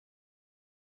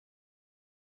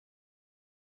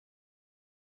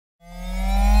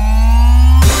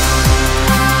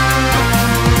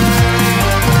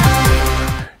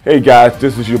Hey guys,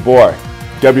 this is your boy,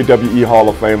 WWE Hall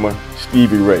of Famer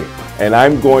Stevie Ray, and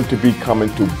I'm going to be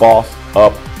coming to Boss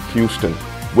Up Houston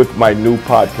with my new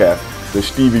podcast, The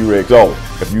Stevie Ray Show.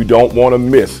 If you don't want to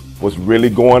miss what's really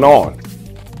going on,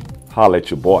 holla at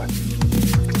your boy.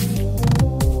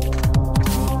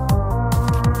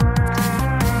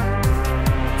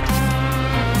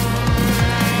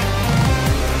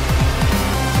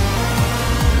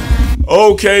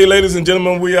 Okay, ladies and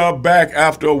gentlemen, we are back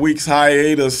after a week's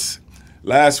hiatus.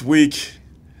 Last week,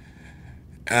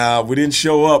 we didn't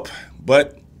show up,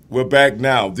 but we're back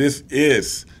now. This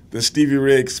is the Stevie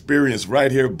Ray Experience right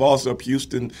here, Boss Up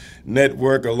Houston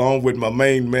Network, along with my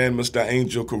main man, Mr.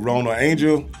 Angel Corona.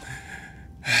 Angel,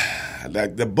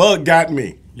 the bug got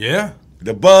me. Yeah?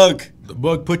 The bug. The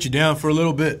bug put you down for a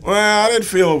little bit. Well, I didn't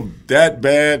feel that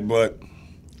bad, but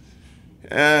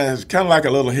it's kind of like a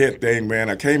little head thing, man.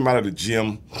 I came out of the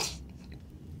gym,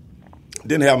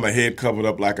 didn't have my head covered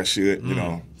up like I should, you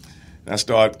know. I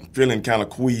started feeling kind of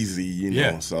queasy, you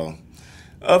know. So,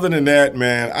 other than that,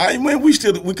 man, we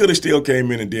could have still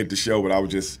came in and did the show, but I'm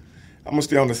gonna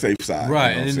stay on the safe side.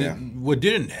 Right, you know and what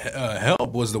didn't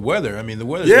help was the weather. I mean, the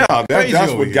weather's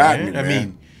that's what over got here, me, man. man. I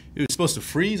mean, it was supposed to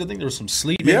freeze. I think there was some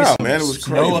sleet. Maybe Yeah, some man, it was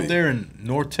snow crazy up there in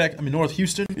North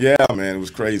Houston. Yeah, man, it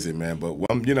was crazy, man. But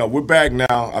we're back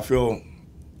now. I feel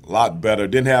a lot better.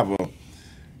 Didn't have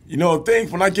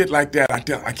things when I get like that, I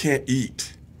can't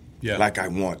eat like I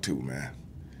want to, man.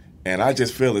 And I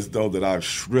just feel as though that I've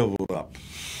shriveled up.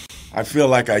 I feel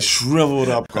like I shriveled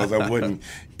up because I wasn't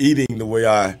eating the way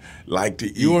I like to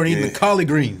eat. You weren't eating the collard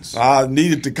greens. I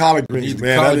needed the collard greens,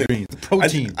 man. The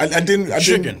protein. I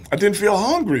chicken. I didn't feel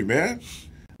hungry, man.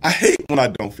 I hate when I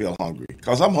don't feel hungry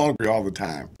because I'm hungry all the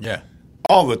time. Yeah.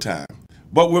 All the time.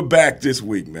 But we're back this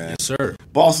week, man. Yes, sir.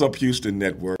 Boss Up Houston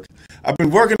Network. I've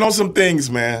been working on some things,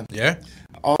 man. Yeah?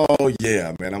 Oh,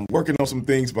 yeah, man. I'm working on some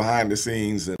things behind the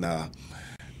scenes, and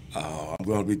I'm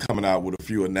going to be coming out with a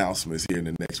few announcements here in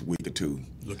the next week or two.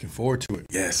 Looking forward to it.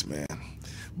 Yes, man.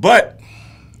 But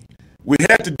we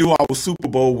had to do our Super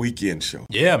Bowl weekend show.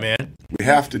 Yeah, man. We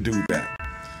have to do that.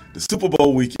 The Super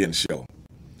Bowl weekend show.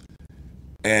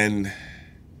 And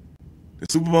the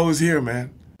Super Bowl is here,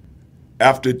 man.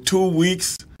 After 2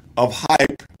 weeks of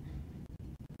hype,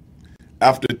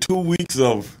 after 2 weeks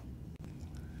of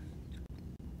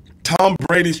Tom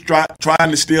Brady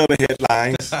trying to steal the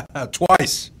headlines.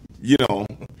 Twice. You know.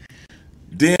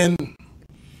 Then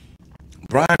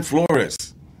Brian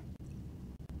Flores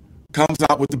comes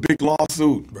out with the big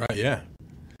lawsuit. Right, yeah.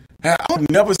 I've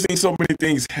never seen so many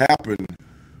things happen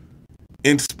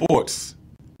in sports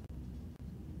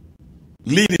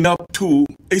leading up to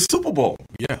a Super Bowl.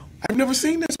 Yeah. I've never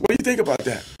seen this. What do you think about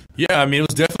that? Yeah, I mean, it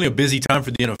was definitely a busy time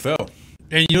for the NFL.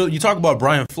 And you talk about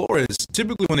Brian Flores.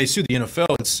 Typically, when they sue the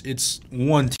NFL, it's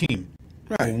one team,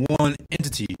 right? One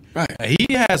entity. Right.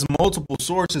 He has multiple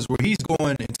sources where he's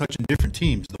going and touching different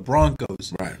teams: the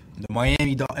Broncos, right? The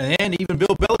Miami Dolphins, and even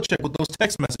Bill Belichick with those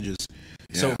text messages.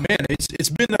 Yeah. So, man, it's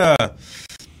been and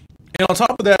on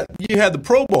top of that, you had the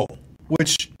Pro Bowl,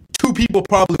 which 2 people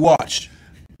probably watched.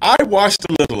 I watched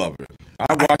a little of it.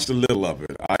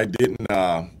 I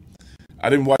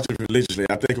didn't watch it religiously.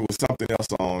 I think it was something else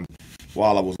on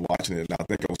while I was watching it, and I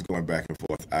think I was going back and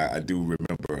forth. I do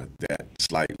remember that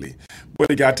slightly.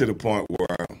 But it got to the point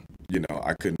where,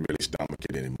 I couldn't really stomach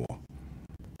it anymore.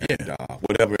 Yeah. And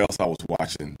whatever else I was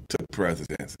watching took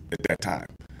precedence at that time.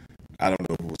 I don't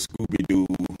know if it was Scooby-Doo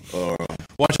or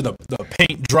watching the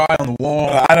paint dry on the wall.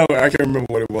 I can't remember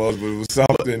what it was, but it was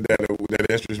something that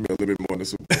interested me a little bit more than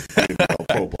the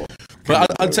Pro Bowl.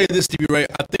 But I'll tell you this, Stevie Ray.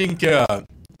 I think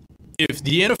if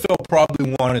the NFL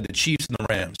probably wanted the Chiefs and the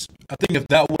Rams, I think if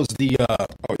that was the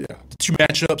 2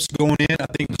 matchups going in, I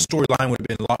think the storyline would have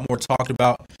been a lot more talked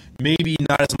about. Maybe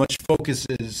not as much focus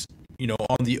as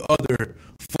on the other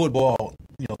football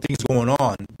things going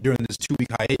on during this 2-week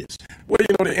hiatus. Well,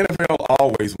 the NFL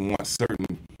always wants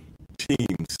certain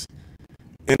teams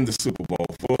in the Super Bowl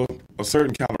for a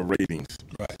certain kind of ratings.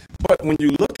 Right. But when you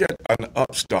look at an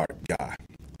upstart guy,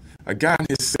 a guy in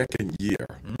his second year,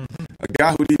 a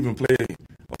guy who didn't even play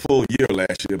a full year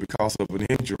last year because of an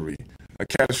injury, a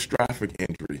catastrophic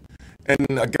injury, and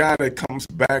a guy that comes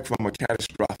back from a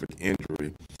catastrophic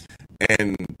injury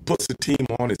and puts the team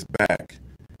on his back,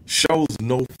 shows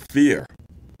no fear,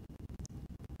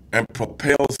 and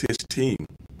propels his team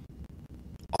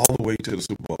all the way to the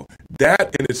Super Bowl.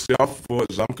 That in itself, for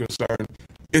as I'm concerned,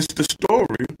 is the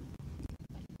story,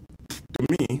 to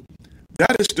me,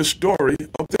 that is the story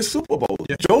of this Super Bowl.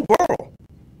 Yeah. Joe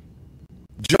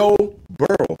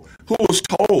Burrow, who was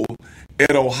told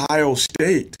at Ohio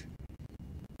State,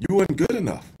 you weren't good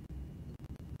enough.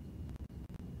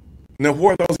 Now,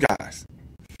 where are those guys?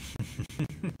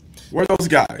 Where are those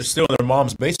They're guys? still in their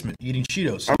mom's basement eating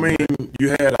Cheetos. I mean, you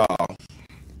had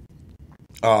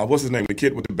what's his name? The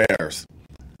kid with the Bears.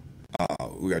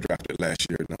 We got drafted last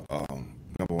year.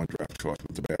 Number one draft choice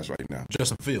with the Bears right now.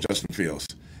 Justin Fields. Justin Fields.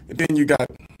 And then you got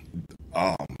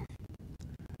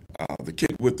the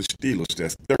kid with the Steelers.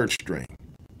 That's third string.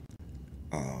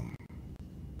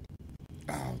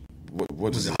 What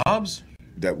Was is it it? Hobbs?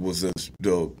 That was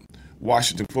the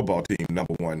Washington football team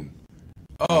number one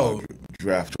Oh,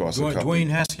 draft choice. Dwayne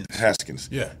Haskins. Haskins.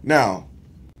 Yeah. Now,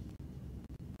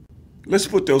 let's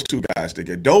put those two guys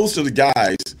together. Those are the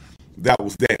guys that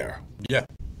was there Yeah.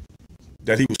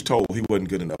 that he was told he wasn't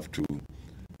good enough to.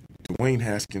 Dwayne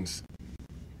Haskins,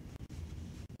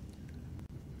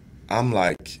 I'm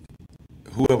like,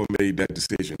 whoever made that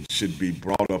decision should be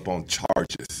brought up on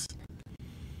charges.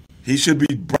 He should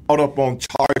be brought up on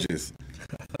charges.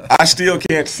 I still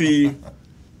can't see,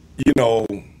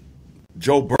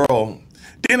 Joe Burrow.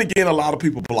 Then again, a lot of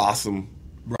people blossom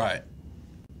Right.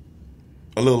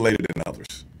 a little later than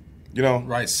others.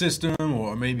 Right system,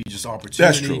 or maybe just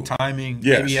opportunity, true. timing.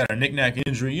 Yes. Maybe he had a knick-knack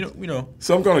injury. You know.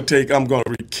 So I'm going to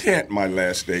recant my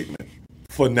last statement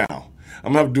for now.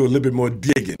 I'm going to have to do a little bit more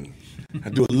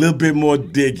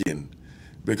digging.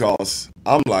 Because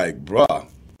I'm like, bruh,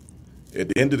 at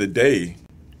the end of the day,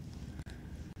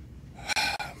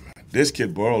 this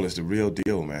kid Burrow is the real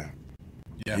deal, man.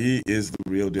 Yeah. He is the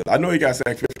real deal. I know he got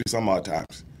sacked 50-some-odd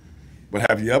times, but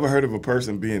have you ever heard of a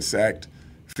person being sacked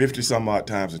 50-some-odd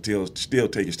times and still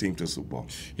take his team to the Super Bowl?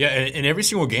 Yeah, and every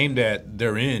single game that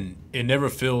they're in, it never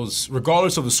feels,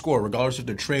 regardless of the score, regardless if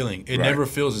they're trailing, it Right. never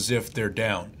feels as if they're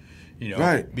down.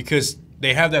 Right. Because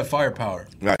they have that firepower.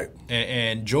 Right.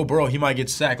 And Joe Burrow, he might get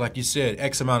sacked, like you said,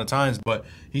 X amount of times, but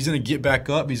he's going to get back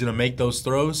up. He's going to make those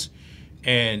throws.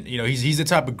 And, he's the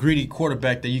type of gritty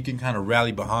quarterback that you can kind of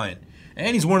rally behind.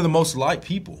 And he's one of the most liked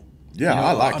people. Yeah,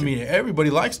 I like him. I mean,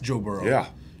 everybody likes Joe Burrow. Yeah.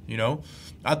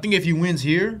 I think if he wins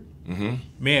here,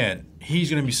 man, he's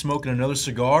going to be smoking another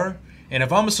cigar. And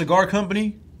if I'm a cigar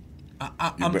company,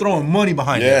 I'm throwing money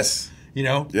behind Yes. it.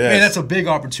 Yes. Man, that's a big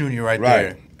opportunity right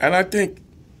there. And I think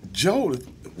Joe,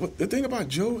 the thing about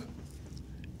Joe,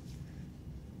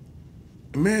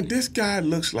 man, this guy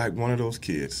looks like one of those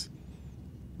kids.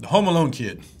 The Home Alone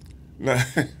kid.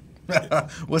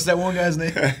 What's that one guy's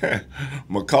name?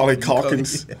 Macaulay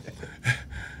Culkins.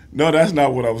 No, that's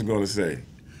not what I was going to say.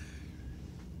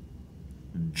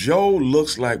 Joe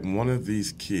looks like one of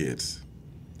these kids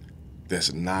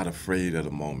that's not afraid of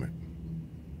the moment.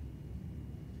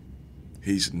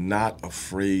 He's not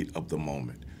afraid of the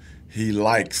moment. He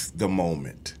likes the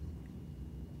moment.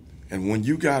 And when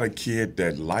you got a kid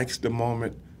that likes the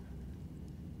moment,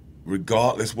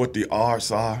 regardless what the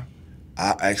odds are,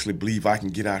 I actually believe I can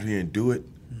get out here and do it.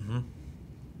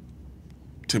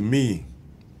 To me,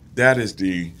 that is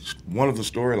one of the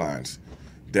storylines,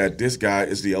 that this guy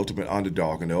is the ultimate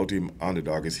underdog, and the ultimate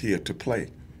underdog is here to play.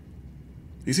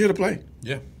 He's here to play.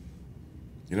 Yeah.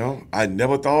 I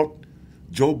never thought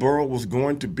Joe Burrow was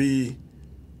going to be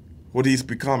what he's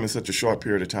become in such a short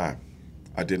period of time.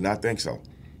 I did not think so.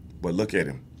 But look at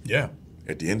him. Yeah.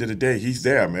 At the end of the day, he's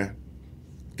there, man.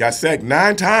 Got sacked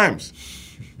 9 times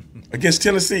against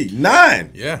Tennessee.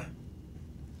 9. Yeah.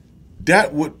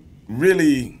 That would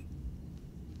really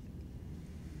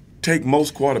take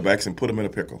most quarterbacks and put them in a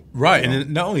pickle. Right. And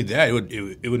then not only that,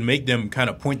 it would make them kind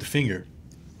of point the finger.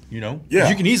 Yeah.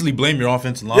 You can easily blame your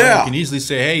offensive line. Yeah. You can easily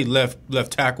say, hey,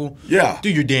 left tackle. Yeah. Do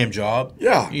your damn job.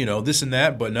 Yeah. This and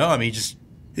that. But no, I mean, just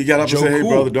he got up Joe and said, hey,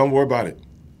 cool. brother, don't worry about it.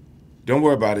 Don't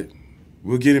worry about it.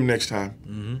 We'll get him next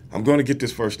time. I'm going to get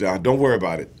this first down. Don't worry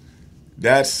about it.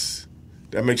 That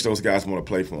makes those guys want to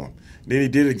play for him. Then he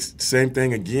did the same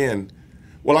thing again.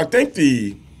 Well, I think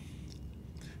the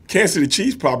Kansas City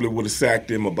Chiefs probably would have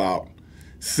sacked him about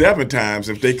 7 times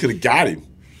if they could have got him.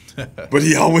 But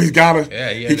he always got it.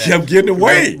 Yeah, he kept getting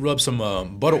away. Rub some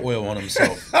butter oil on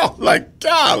himself. I'm like,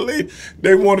 golly.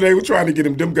 They were trying to get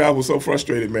him. Them guys were so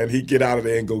frustrated, man. He'd get out of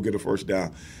there and go get a first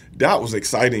down. That was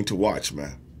exciting to watch,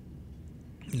 man.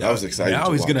 That was exciting now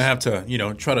to he's watch. going to have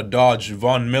to, try to dodge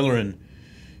Von Miller and,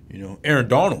 Aaron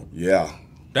Donald. Yeah.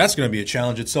 That's going to be a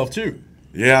challenge itself, too.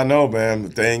 Yeah, I know, man. The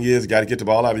thing is, got to get the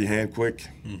ball out of your hand quick.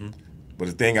 But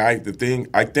I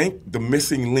think the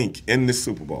missing link in this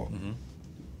Super Bowl,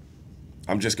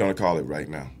 I'm just going to call it right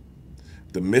now.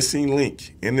 The missing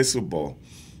link in this Super Bowl,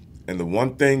 and the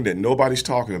one thing that nobody's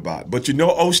talking about, but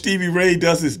Stevie Ray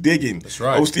does his digging. That's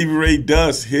right. Stevie Ray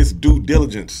does his due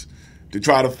diligence to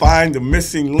try to find the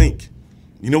missing link.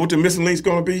 You know what the missing link's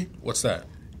going to be? What's that?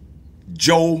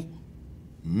 Joe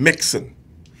Mixon.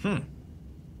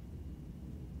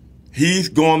 He's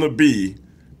going to be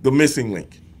the missing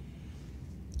link.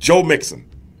 Joe Mixon.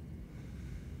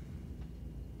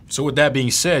 So with that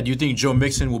being said, you think Joe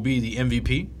Mixon will be the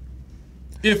MVP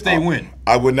if they win?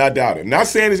 I would not doubt it. Not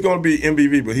saying he's going to be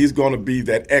MVP, but he's going to be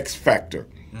that X factor.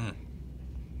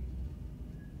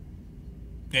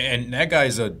 And that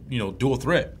guy's a dual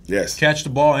threat. Yes. Catch the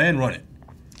ball and run it.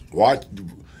 Watch.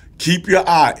 Keep your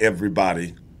eye,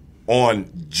 everybody, on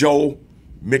Joe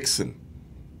Mixon.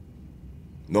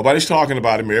 Nobody's talking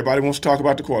about him. Everybody wants to talk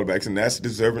about the quarterbacks, and that's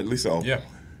deservedly so. Yeah.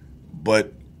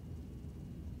 But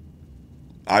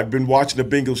I've been watching the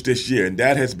Bengals this year, and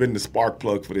that has been the spark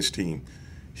plug for this team.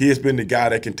 He has been the guy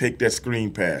that can take that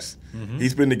screen pass. Mm-hmm.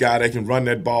 He's been the guy that can run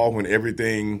that ball when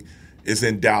everything is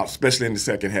in doubt, especially in the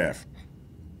second half.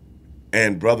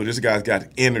 And, brother, this guy's got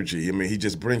energy. I mean, he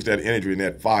just brings that energy and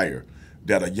that fire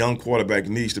that a young quarterback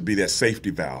needs to be that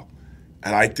safety valve.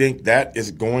 And I think that is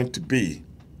going to be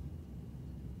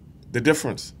the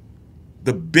difference,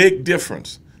 the big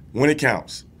difference when it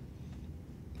counts.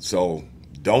 So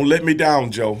don't let me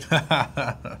down, Joe.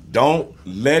 Don't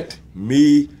let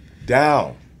me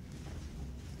down.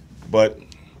 But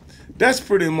that's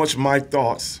pretty much my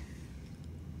thoughts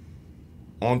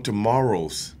on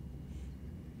tomorrow's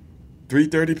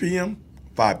 3:30 p.m.,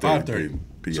 5:30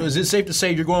 p.m. So is it safe to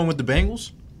say you're going with the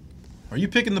Bengals? Are you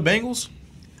picking the Bengals?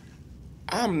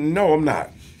 No, I'm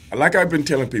not. Like I've been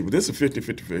telling people, this is a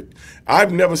 50-50.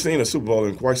 I've never seen a Super Bowl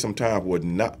in quite some time where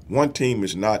not one team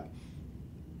is not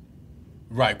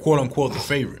right, quote unquote, the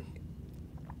favorite.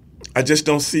 I just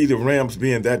don't see the Rams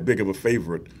being that big of a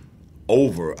favorite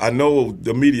over. I know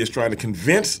the media is trying to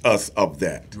convince us of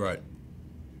that. Right.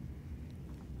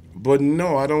 But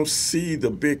no, I don't see the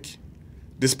big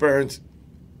disparity,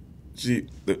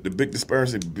 the big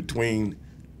disparity between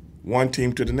one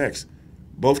team to the next.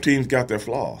 Both teams got their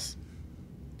flaws.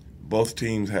 Both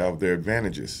teams have their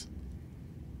advantages.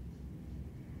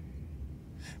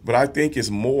 But I think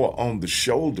it's more on the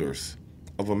shoulders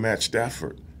of a Matt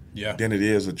Stafford than it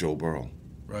is a Joe Burrow.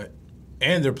 Right.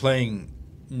 And they're playing,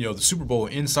 the Super Bowl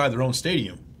inside their own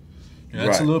stadium.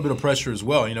 That's a little bit of pressure as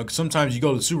well. 'Cause sometimes you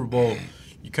go to the Super Bowl,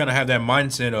 you kind of have that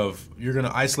mindset of you're going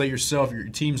to isolate yourself. Your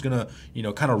team's going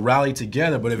to, kind of rally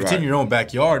together. But if it's in your own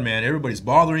backyard, man, everybody's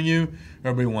bothering you.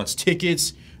 Everybody wants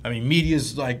tickets. I mean,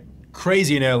 media's like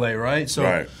crazy in L.A., right? So,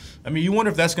 I mean, you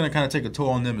wonder if that's going to kind of take a toll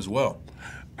on them as well.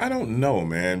 I don't know,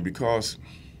 man, because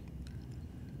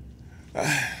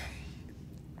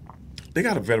they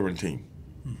got a veteran team.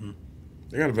 Mm-hmm.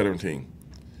 They got a veteran team.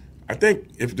 I think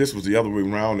if this was the other way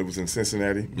around, it was in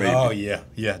Cincinnati, maybe. Oh, yeah.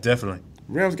 Yeah, definitely.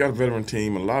 Rams got a veteran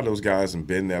team, and a lot of those guys have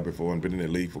been there before and been in the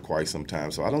league for quite some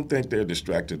time. So I don't think they're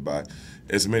distracted by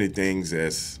as many things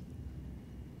as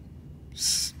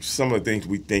some of the things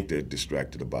we think they're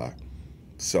distracted about.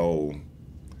 So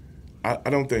I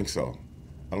don't think so.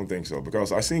 I don't think so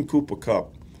because I seen Cooper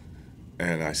Kupp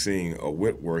and I seen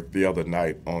Whitworth the other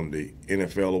night on the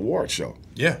NFL Awards show.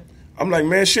 Yeah. I'm like,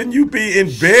 man, shouldn't you be in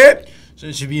bed?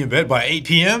 Shouldn't you be in bed by 8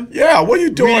 p.m.? Yeah, what are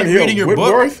you doing here, reading your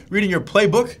Whitworth? Book? Reading your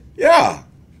playbook? Yeah.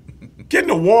 Getting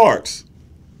awards.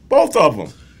 Both of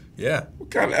them. Yeah.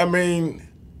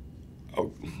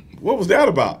 What was that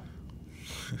about?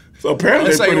 So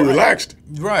apparently they're pretty relaxed.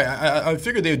 Right. I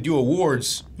figured they would do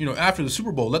awards, after the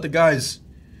Super Bowl. Let the guys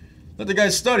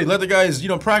study. Let the guys,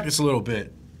 practice a little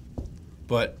bit.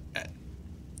 But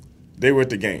they were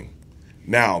at the game.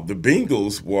 Now, the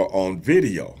Bengals were on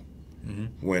video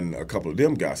when a couple of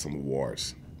them got some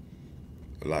awards.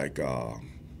 Like,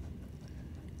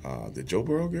 did Joe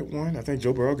Burrow get one? I think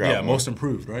Joe Burrow got one. Yeah, most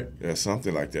improved, right? Yeah,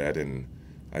 something like that. And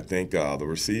I think the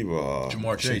receiver,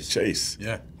 Jamar Chase.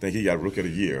 Yeah. I think he got Rookie of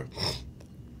the Year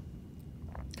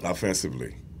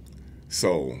offensively.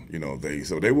 So,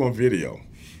 they were on video.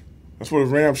 That's where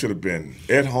the Rams should have been,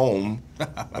 at home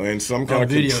in some kind of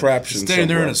contraption. Standing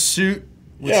there in a suit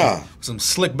with some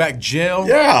slick back gel.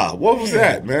 Yeah, what was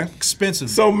that, man? Expensive.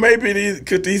 So maybe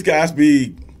could these guys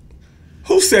be –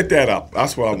 who set that up?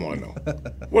 That's what I want to know.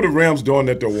 What are the Rams doing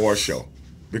at the award show?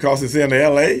 Because it's in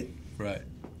L.A.? Right.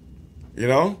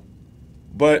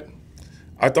 But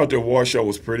I thought the award show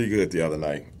was pretty good the other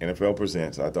night. NFL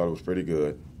Presents, I thought it was pretty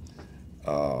good.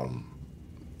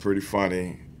 Pretty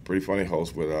funny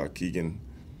host with Keegan,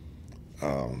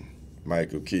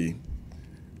 Michael Key.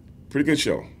 Pretty good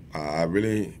show. I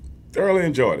really thoroughly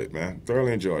enjoyed it, man.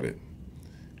 Thoroughly enjoyed it.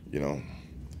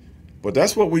 But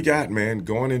that's what we got, man,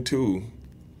 going into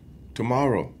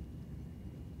tomorrow.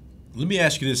 Let me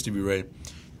ask you this, Stevie Ray.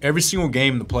 Every single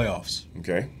game in the playoffs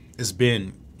has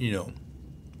been,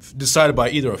 decided by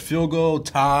either a field goal,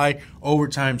 tie,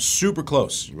 overtime, super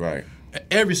close. Right.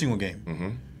 Every single game. Mm-hmm.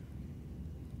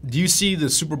 Do you see the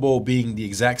Super Bowl being the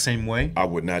exact same way? I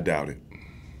would not doubt it.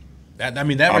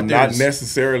 I'm not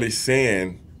necessarily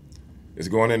saying it's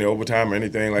going into overtime or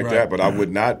anything like that, but I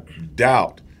would not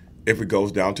doubt if it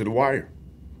goes down to the wire.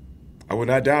 I would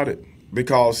not doubt it,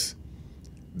 because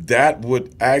that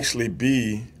would actually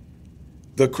be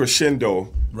the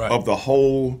crescendo of the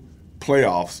whole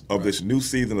playoffs of this new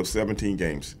season of 17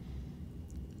 games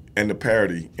and the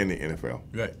parity in the NFL.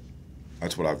 Right.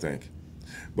 That's what I think.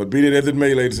 But be it as it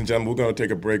may, ladies and gentlemen, we're going to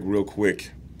take a break real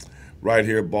quick right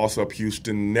here at Boss Up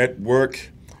Houston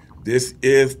Network. This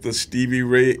is the Stevie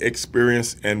Ray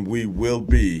Experience, and we will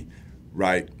be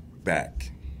right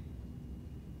back.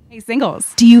 Hey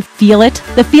singles, do you feel it?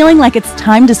 The feeling like it's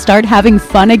time to start having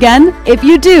fun again? If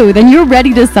you do, then you're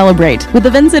ready to celebrate with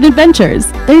Events and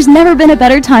Adventures. There's never been a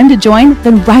better time to join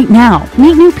than right now.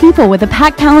 Meet new people with a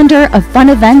packed calendar of fun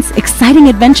events, exciting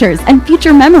adventures, and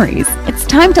future memories. It's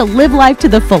time to live life to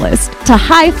the fullest, to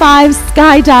high five,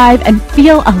 skydive, and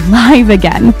feel alive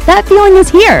again. That feeling is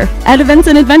here at Events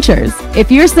and Adventures.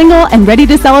 If you're single and ready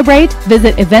to celebrate,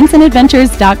 visit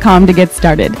eventsandadventures.com to get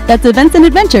started. That's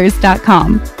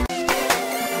eventsandadventures.com.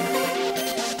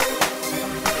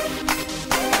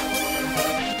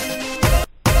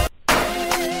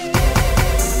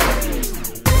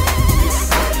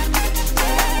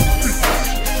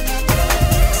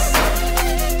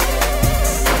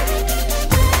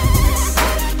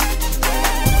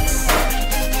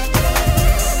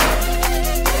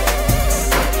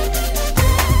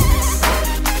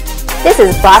 This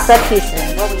is Boss Up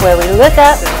Houston, where we look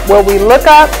up,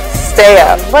 stay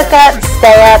up. Look up,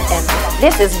 stay up, and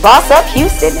this is Boss Up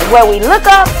Houston, where we look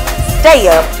up, stay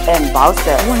up, and boss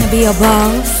up. Want to be a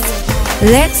boss?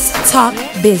 Let's talk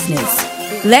business.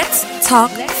 Let's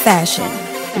talk fashion.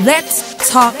 Let's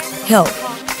talk health,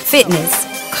 fitness,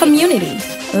 community,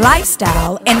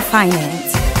 lifestyle, and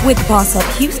finance with Boss Up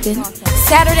Houston,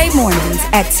 Saturday mornings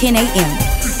at 10 a.m.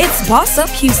 It's Boss Up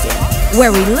Houston,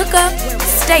 where we look up,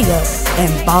 stay up,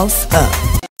 and boss up.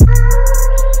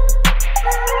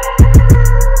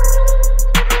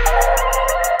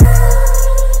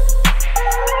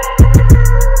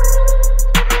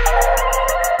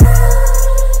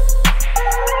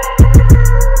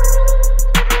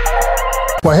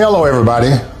 Well, hello everybody.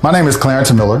 My name is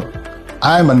Clarence Miller.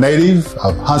 I am a native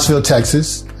of Huntsville,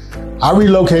 Texas. I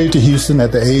relocated to Houston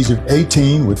at the age of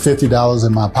 18 with $50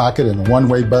 in my pocket and a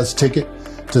one-way bus ticket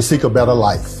to seek a better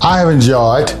life. I have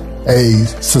enjoyed a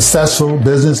successful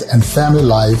business and family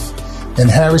life in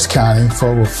Harris County for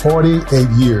over 48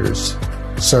 years,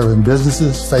 serving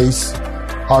businesses, faith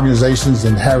organizations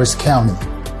in Harris County,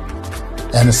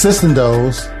 and assisting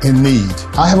those in need.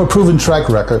 I have a proven track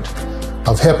record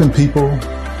of helping people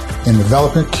in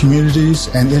development communities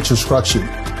and infrastructure.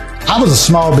 I was a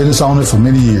small business owner for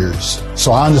many years,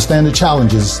 so I understand the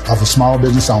challenges of a small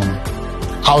business owner.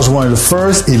 I was one of the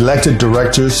first elected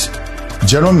directors,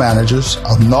 general managers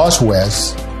of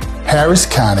Northwest Harris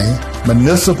County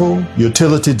Municipal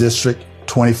Utility District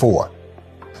 24.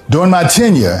 During my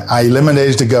tenure, I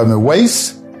eliminated the government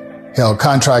waste, held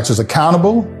contractors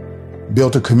accountable,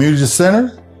 built a community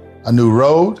center, a new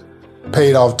road,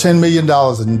 paid off $10 million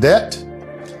in debt,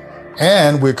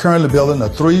 and we're currently building a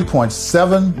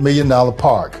 $3.7 million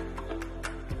park.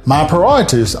 My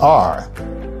priorities are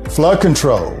flood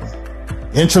control,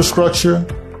 infrastructure,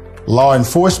 law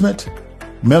enforcement,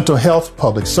 mental health,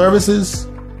 public services,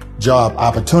 job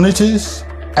opportunities.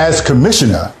 As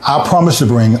commissioner, I promise to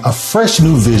bring a fresh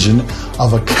new vision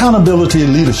of accountability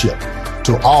and leadership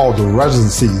to all the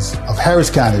residencies of Harris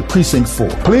County Precinct 4.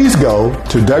 Please go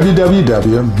to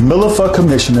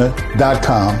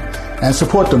www.millerforcommissioner.com and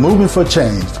support the Movement for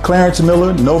Change. Clarence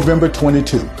Miller, November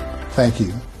 22. Thank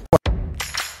you.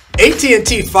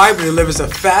 AT&T Fiber delivers a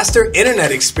faster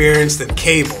internet experience than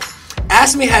cable.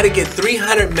 Ask me how to get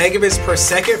 300 megabits per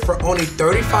second for only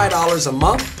 $35 a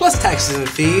month, plus taxes and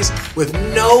fees, with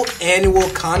no annual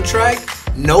contract,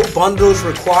 no bundles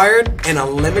required, and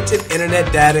unlimited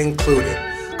internet data included.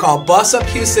 Call Boss Up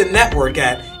Houston Network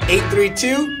at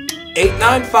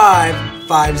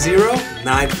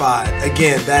 832-895-5095.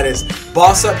 Again, that is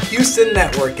Boss Up Houston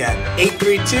Network at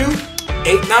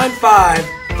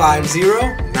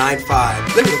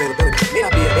 832-895-5095. Limited availability may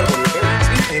not be available in your area.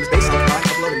 Speed claims based on combined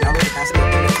upload and download capacity of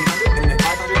internet 300, internet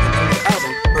 500, and internet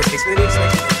 1000 versus Xfinity,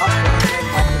 Spectrum, and Cox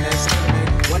 500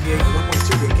 meg, 1 gig,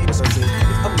 1.2 gig cable services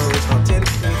with uploads of 10, 20,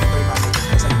 and 35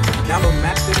 megabits per second. Download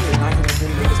max speed is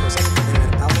 920 megabits per second for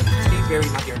internet 1000. Speed vary,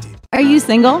 not guaranteed. Are you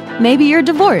single? Maybe you're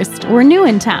divorced or new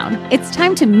in town. It's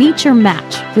time to meet your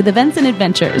match with Events and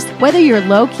Adventures. Whether you're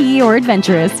low-key or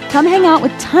adventurous, come hang out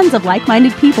with tons of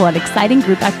like-minded people at exciting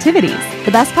group activities.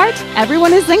 The best part?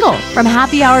 Everyone is single. From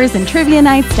happy hours and trivia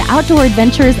nights to outdoor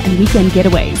adventures and weekend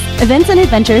getaways, Events and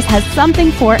Adventures has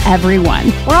something for everyone.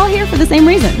 We're all here for the same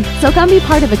reason. So come be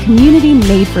part of a community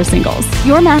made for singles.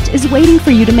 Your match is waiting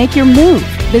for you to make your move.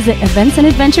 Visit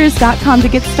eventsandadventures.com to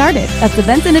get started. That's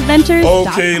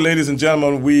eventsandadventures.com. Okay, ladies and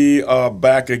gentlemen, we are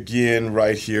back again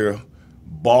right here.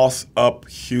 Boss Up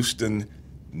Houston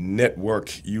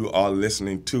Network. You are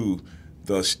listening to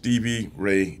the Stevie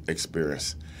Ray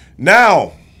Experience.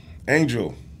 Now,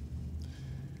 Angel,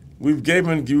 we've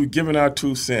given our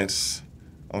 2 cents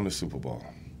on the Super Bowl.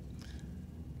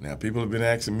 Now, people have been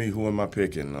asking me who am I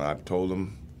picking. I've told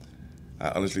them I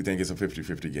honestly think it's a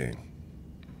 50-50 game.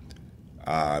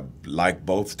 I like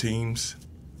both teams.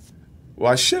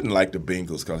 Well, I shouldn't like the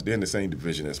Bengals because they're in the same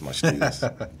division as my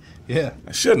Steelers. Yeah.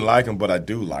 I shouldn't like them, but I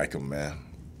do like them, man.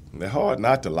 They're hard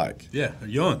not to like. Yeah, they're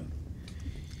young.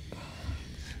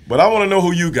 But I want to know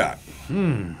who you got.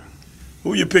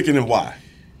 Who you picking and why?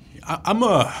 I'm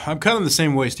kind of the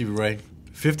same way, Stevie Ray.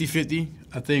 50-50.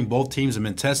 I think both teams have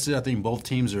been tested. I think both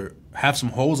teams have some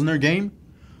holes in their game.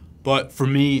 But for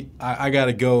me, I got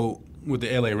to go with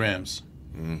the LA Rams.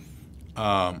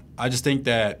 I just think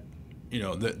that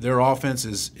their offense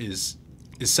is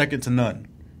second to none.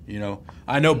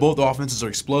 I know both offenses are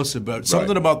explosive, but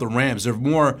something about the Rams, they're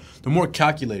more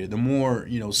calculated, they're more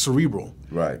cerebral.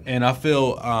 Right. And I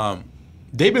feel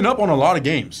they've been up on a lot of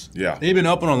games. Yeah. They've been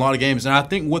up on a lot of games, and I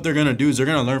think what they're going to do is they're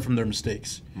going to learn from their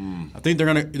mistakes. I think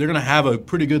they're going to have a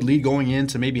pretty good lead going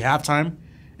into maybe halftime,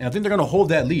 and I think they're going to hold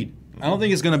that lead. I don't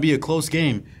think it's going to be a close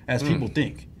game as people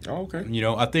think. Oh, okay.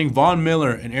 I think Von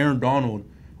Miller and Aaron Donald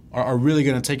are really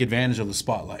going to take advantage of the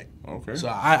spotlight. Okay. So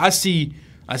I see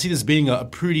this being a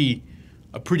pretty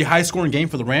high scoring game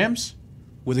for the Rams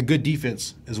with a good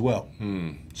defense as well.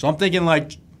 So I'm thinking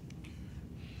like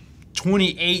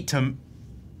 28-14.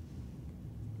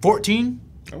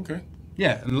 Okay.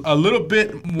 Yeah, a little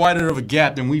bit wider of a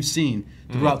gap than we've seen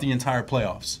throughout the entire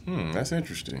playoffs. That's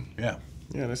interesting. Yeah.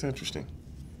 Yeah, that's interesting.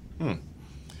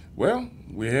 Well,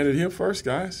 we had it here first,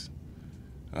 guys.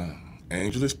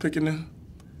 Angel is picking the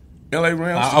LA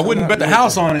Rams. I wouldn't bet the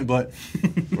house on it, but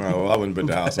well, I wouldn't bet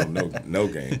the house on no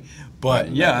game.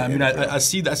 But yeah, I mean, I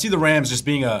see the Rams just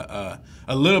being a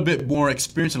little bit more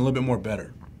experienced and a little bit more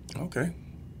better. Okay.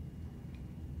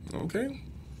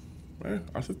 Well,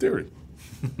 that's a theory.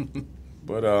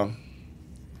 But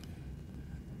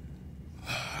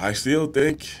I still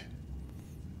think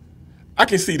I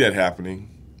can see that happening.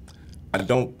 I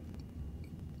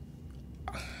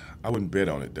wouldn't bet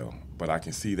on it though, but I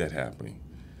can see that happening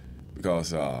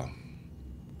because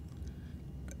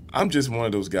I'm just one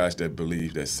of those guys that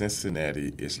believe that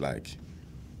Cincinnati is like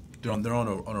they're on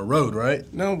a road, right?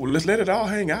 No, let's let it all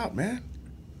hang out, man.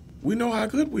 We know how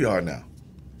good we are now.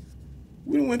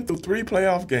 We went through 3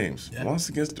 playoff games. Yeah. Once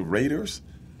against the Raiders,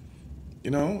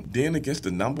 then against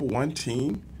the number 1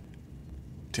 team,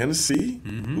 Tennessee,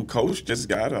 who coach just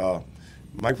got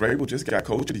Mike Vrabel just got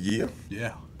Coach of the Year.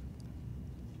 Yeah.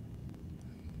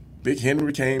 Big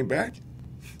Henry came back.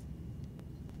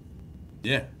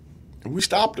 Yeah. And we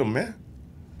stopped him, man.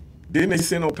 Then they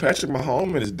sent on Patrick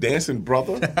Mahomes and his dancing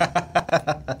brother.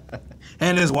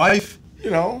 And his wife.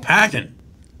 Packing.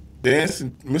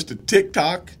 Dancing, Mr.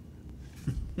 TikTok.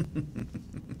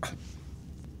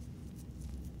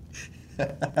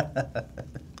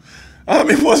 I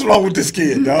mean, what's wrong with this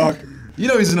kid, dog? He's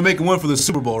going to make one for the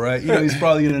Super Bowl, right? He's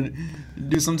probably going to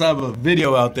do some type of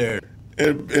video out there.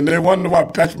 And they wonder why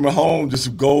Patrick Mahomes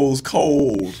just goes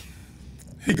cold.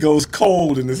 He goes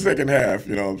cold in the second half,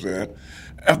 you know what I'm saying?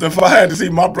 If I had to see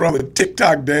my brother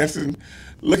TikTok dancing,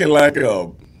 looking like I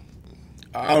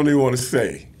don't even want to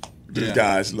say this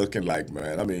guy's looking like,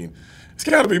 man. I mean, it's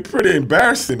got to be pretty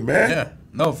embarrassing, man. Yeah,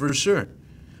 no, for sure.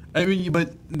 I mean,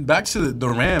 but back to the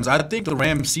Rams, I think the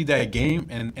Rams see that game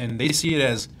and they see it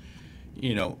as,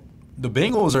 the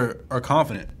Bengals are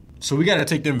confident. So we got to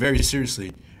take them very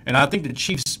seriously. And I think the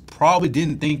Chiefs probably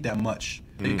didn't think that much.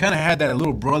 They kind of had that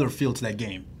little brother feel to that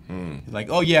game. Like,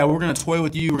 oh, yeah, we're going to toy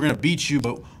with you, we're going to beat you,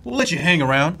 but we'll let you hang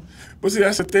around. But see,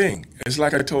 that's the thing. It's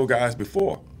like I told guys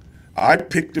before. I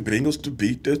picked the Bengals to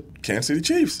beat the Kansas City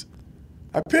Chiefs.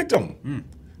 I picked them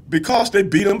because they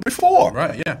beat them before.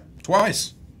 Right, yeah,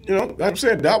 twice. Like I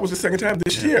said, that was the second time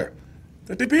this year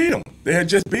that they beat them. They had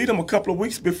just beat them a couple of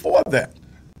weeks before that.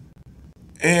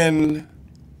 And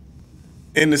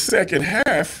in the second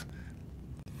half,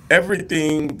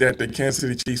 everything that the Kansas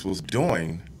City Chiefs was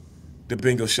doing, the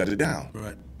Bengals shut it down.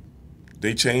 Right.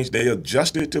 They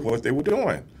adjusted to what they were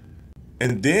doing.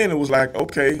 And then it was like,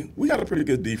 okay, we got a pretty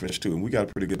good defense too, and we got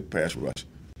a pretty good pass rush.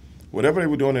 Whatever they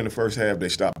were doing in the first half, they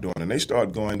stopped doing, and they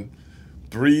started going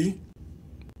 3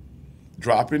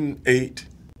 dropping 8,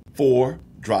 4,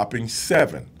 dropping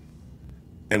 7,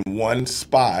 and 1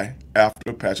 spy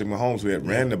after Patrick Mahomes, who had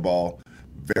ran the ball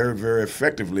very, very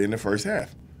effectively in the first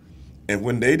half. And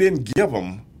when they didn't give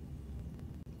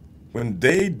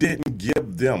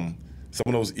them some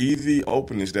of those easy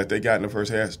openings that they got in the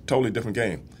first half, totally different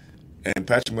game. And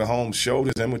Patrick Mahomes showed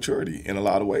his immaturity in a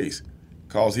lot of ways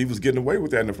because he was getting away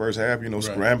with that in the first half,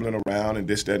 scrambling around and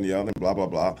this, that, and the other, and blah, blah,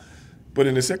 blah. But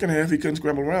in the second half, he couldn't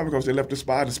scramble around because they left the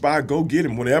spy. The spy, go get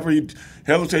him. Whenever he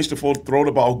hesitates to throw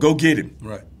the ball, go get him.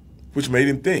 Right. Which made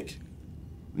him think.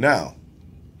 Now,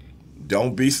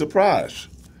 don't be surprised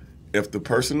if the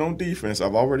person on defense,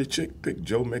 I've already picked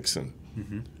Joe Mixon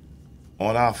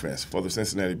on offense for the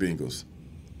Cincinnati Bengals.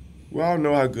 We all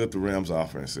know how good the Rams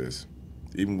offense is,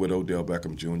 even with Odell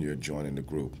Beckham Jr. joining the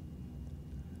group.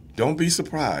 Don't be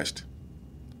surprised.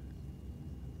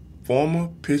 Former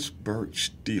Pittsburgh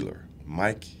Steeler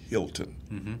Mike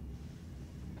Hilton.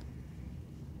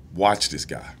 Watch this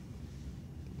guy.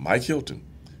 Mike Hilton.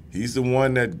 He's the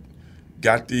one that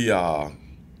got the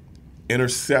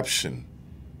interception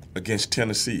against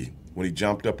Tennessee when he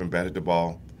jumped up and batted the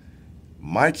ball.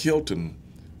 Mike Hilton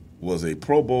was a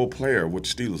Pro Bowl player with the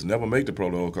Steelers. Never made the Pro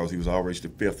Bowl because he was always the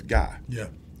 5th guy. Yeah.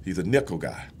 He's a nickel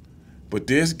guy. But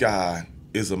this guy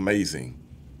is amazing.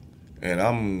 And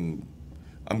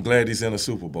I'm glad he's in a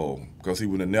Super Bowl because he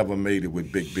would have never made it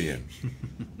with Big Ben.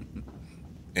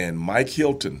 And Mike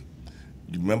Hilton,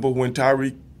 you remember when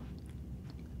Tyreek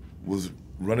was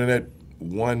running that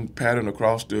one pattern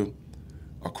across the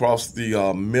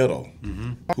middle?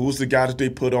 Who's the guy that they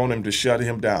put on him to shut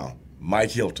him down?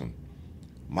 Mike Hilton.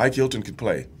 Mike Hilton can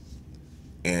play.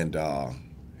 And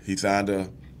he signed a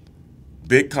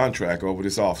big contract over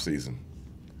this offseason.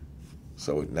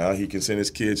 So now he can send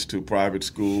his kids to private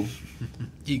school,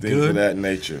 things of that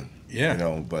nature.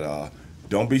 Yeah. But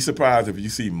don't be surprised if you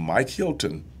see Mike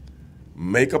Hilton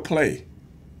make a play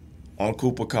on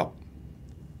Cooper Kupp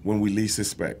when we least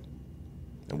suspect.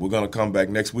 And we're going to come back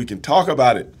next week and talk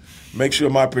about it. Make sure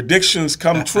my predictions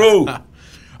come true.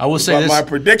 I will say my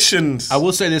predictions. I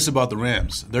will say this about the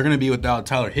Rams. They're going to be without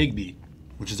Tyler Higbee,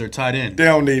 which is their tight end. They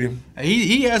don't need him.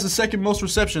 He has the second most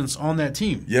receptions on that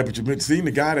team. Yeah, but you've seen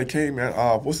the guy that came in,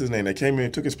 what's his name, that came in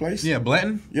and took his place? Yeah,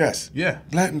 Blanton? Yes. Yeah.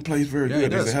 Blanton plays very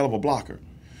good. He's a hell of a blocker.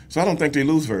 So I don't think they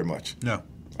lose very much. No.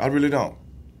 I really don't.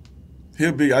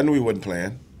 I knew he wasn't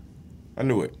playing. I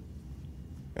knew it.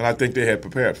 And I think they had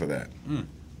prepared for that.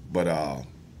 But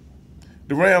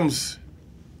the Rams,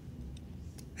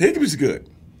 Higbee's good.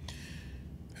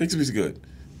 Higbee's good.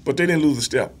 But they didn't lose a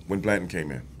step when Blanton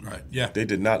came in. Right, yeah. They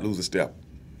did not lose a step.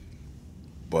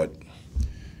 But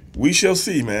we shall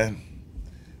see, man.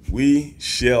 We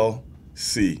shall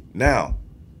see. Now.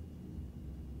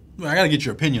 I got to get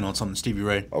your opinion on something, Stevie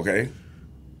Ray. Okay.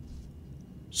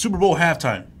 Super Bowl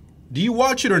halftime. Do you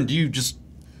watch it or do you just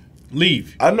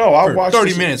leave? I know. I watched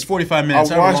 30 minutes, 45 minutes,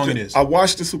 however long it is. I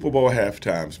watch the Super Bowl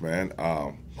halftimes, man.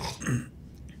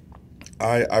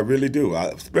 I really do,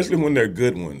 especially when they're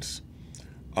good ones.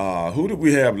 Who did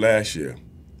we have last year?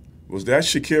 Was that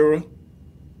Shakira?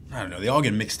 I don't know. They all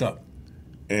get mixed up.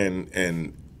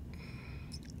 And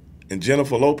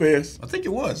Jennifer Lopez? I think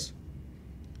it was.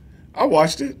 I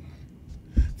watched it.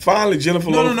 Finally,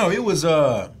 Jennifer Lopez. No. It was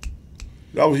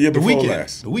that was the year before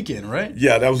last. The Weeknd, right?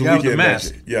 Yeah, that was the Weeknd. The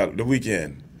mask. Yeah, the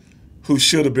Weeknd. Who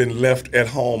should have been left at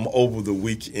home over the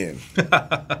weekend.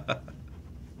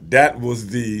 That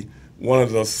was one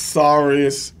of the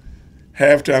sorriest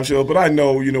halftime shows. But I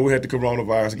know, we had the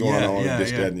coronavirus going on and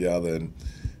this, that, and the other. And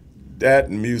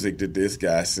that music that this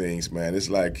guy sings, man, it's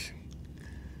like,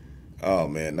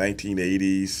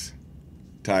 1980s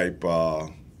type,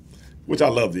 which I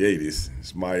love the 80s.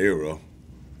 It's my era.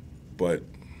 But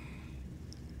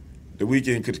the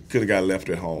Weeknd could have got left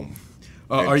at home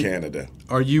in Canada.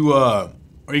 Are you going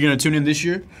to tune in this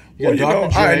year?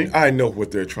 I know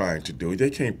what they're trying to do. They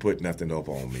can't put nothing up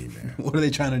on me, man. What are they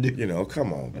trying to do?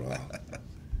 Come on, bro.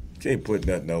 Can't put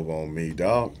nothing up on me,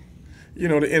 dog. The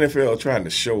NFL trying to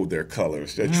show their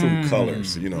colors, their true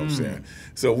colors, you know what I'm saying?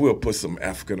 So we'll put some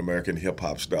African-American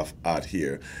hip-hop stuff out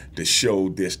here to show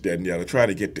this, that, and the other, try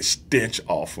to get the stench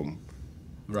off them.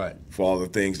 Right. For all the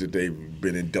things that they've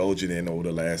been indulging in over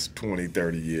the last 20,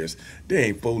 30 years. They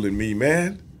ain't fooling me,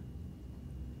 man.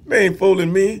 They ain't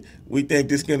fooling me. We think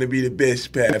this is going to be the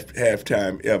best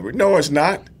halftime ever. No, it's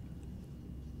not.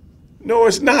 No,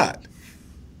 it's not.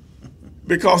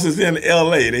 Because it's in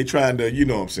L.A. They trying to, you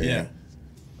know what I'm saying. Yeah.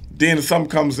 Then something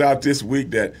comes out this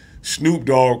week that Snoop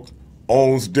Dogg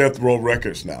owns Death Row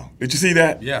Records now. Did you see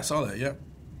that? Yeah, I saw that, yeah.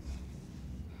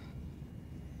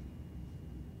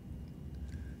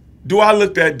 Do I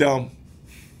look that dumb?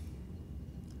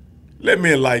 let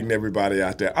me enlighten everybody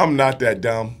out there. I'm not that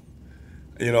dumb.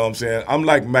 You know what I'm saying? I'm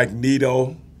like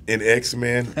Magneto in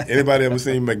X-Men. Anybody ever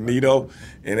seen Magneto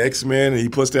in X-Men and he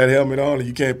puts that helmet on and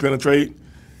you can't penetrate?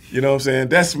 You know what I'm saying?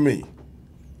 That's me.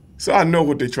 So I know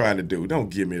what they're trying to do. Don't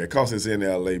give me that because it's in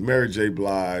L.A. Mary J.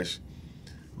 Blige.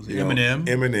 Was it Eminem?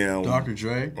 Eminem. Dr.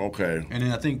 Dre. Okay. And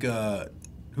then I think,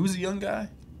 who's the young guy?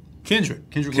 Kendrick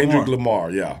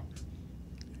Lamar, yeah.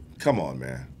 Come on,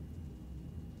 man.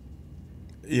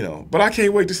 You know, but I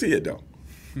can't wait to see it, though.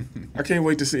 I can't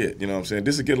wait to see it. You know what I'm saying?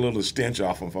 This will get a little stench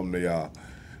off him from the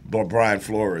Brian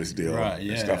Flores deal. Right,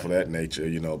 yeah. And stuff of that nature,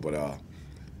 you know. But,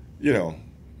 you know,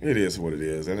 it is what it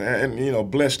is. And, you know,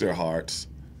 bless their hearts.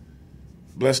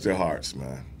 Bless their hearts,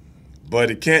 man.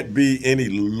 But it can't be any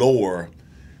lower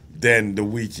than The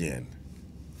Weeknd.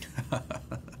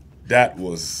 That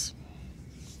was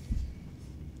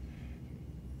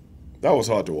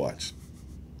hard to watch.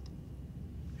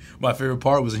 My favorite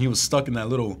part was when he was stuck in that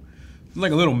little,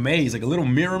 like a little maze, like a little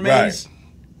mirror maze.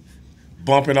 Right.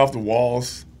 Bumping off the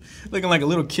walls. Looking like a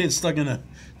little kid stuck in a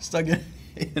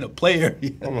play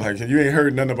area. I'm like, you ain't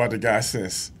heard nothing about the guy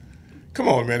since. Come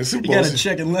on, man. The Super Bowl. He got a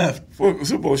check and left.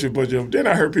 Super Bowl shit budget. Then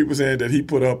I heard people saying that he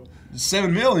put up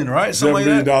 $7 million, right? $7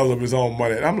 million of his own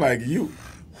money. And I'm like,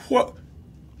 what?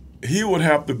 He would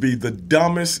have to be the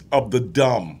dumbest of the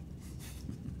dumb.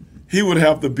 He would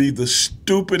have to be the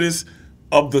stupidest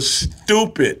of the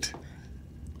stupid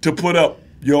to put up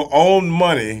your own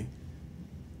money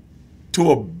to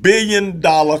 $1 billion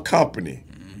company.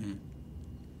 Mm-hmm.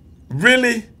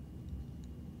 Really?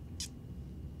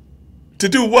 To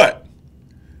do what?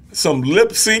 Some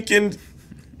lip syncing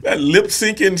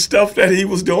stuff that he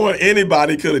was doing?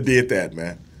 Anybody could have did that,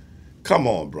 man. Come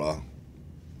on, bro.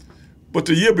 But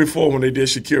the year before when they did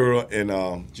Shakira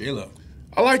and J-Lo,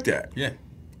 I like that. Yeah.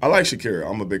 I like Shakira.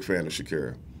 I'm a big fan of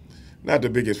Shakira. Not the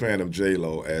biggest fan of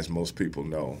J-Lo, as most people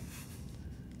know.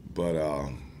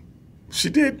 But she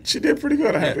did pretty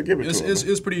good. I have to give it to her. It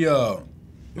was pretty, it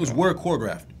was well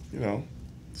choreographed. You know,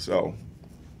 so,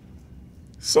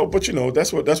 but you know,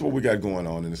 that's what we got going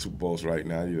on in the Super Bowls right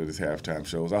now. You know, these halftime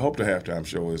shows. I hope the halftime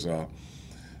show is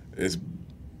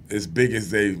as big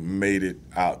as they made it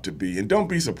out to be. And don't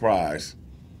be surprised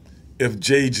if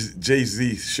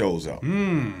Jay-Z shows up.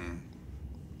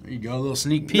 There you go, a little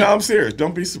sneak peek. No, I'm serious.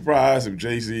 Don't be surprised if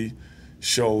Jay-Z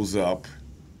shows up,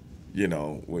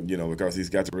 because he's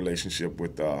got the relationship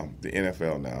with the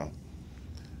NFL now.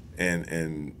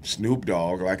 And Snoop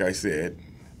Dogg, like I said,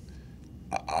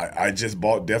 I just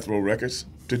bought Death Row Records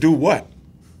to do what?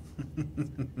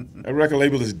 That record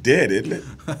label is dead, isn't it?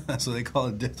 So they call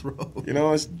it Death Row. You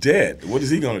know, it's dead. What is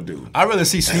he going to do? I'd rather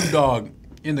see Snoop Dogg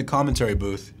in the commentary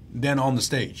booth than on the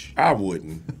stage. I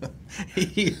wouldn't.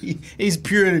 He's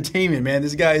pure entertainment, man.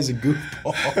 This guy is a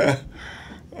goofball.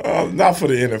 Not for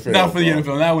the NFL. Not for the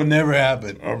NFL. That would never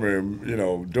happen. I mean,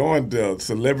 doing the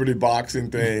celebrity boxing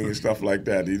thing and stuff like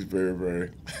that, he's very,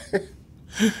 very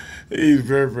he's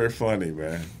very, very funny,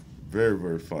 man. Very,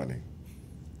 very funny.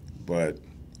 But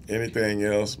anything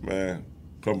else, man,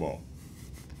 come on.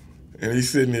 And he's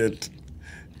sitting there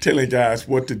telling guys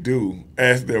what to do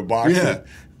as they're boxing,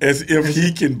 as if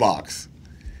he can box.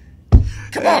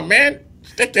 Come on, man.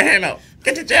 Stick your hand up.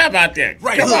 Get your jab out there.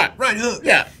 Right Come hook. on. Right hook.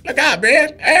 Yeah. Look out,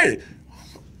 man. Hey.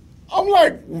 I'm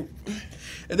like.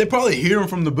 And they probably hear him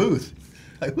from the booth.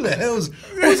 Like, who's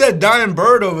that dying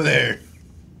bird over there?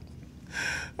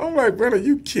 I'm like, brother, are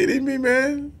you kidding me,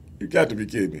 man? You got to be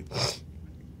kidding me.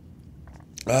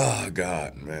 Oh,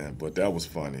 God, man. But that was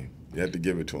funny. You had to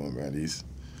give it to him, man. He's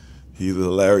a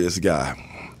hilarious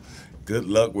guy. Good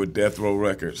luck with Death Row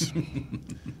Records.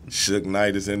 Suge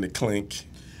Knight is in the clink.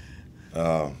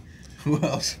 Who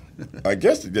else? I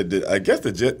guess the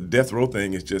Death Row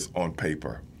thing is just on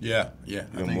paper. Yeah, I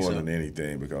think more so. than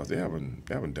anything, because they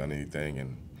haven't done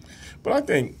anything. But I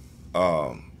think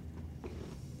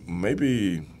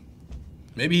maybe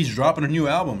he's dropping a new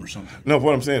album or something. No,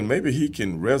 what I'm saying, maybe he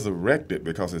can resurrect it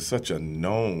because it's such a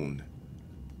known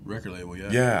record label.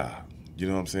 Yeah, you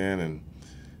know what I'm saying,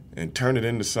 and turn it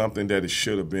into something that it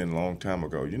should have been a long time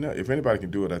ago. You know, if anybody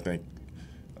can do it, I think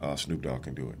Snoop Dogg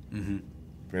can do it. Mm-hmm.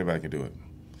 If anybody can do it,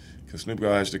 because Snoop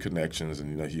Dogg has the connections,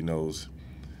 and he knows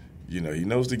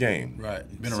the game.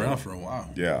 Right, been around for a while.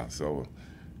 Yeah, so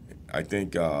I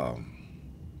think I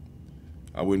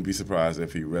wouldn't be surprised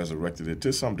if he resurrected it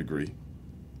to some degree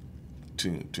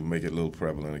to make it a little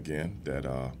prevalent again.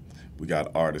 That we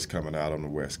got artists coming out on the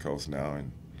West Coast now,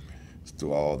 and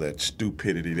through all that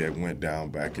stupidity that went down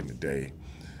back in the day,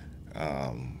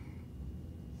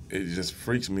 it just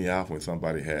freaks me out when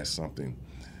somebody has something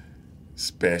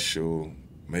special,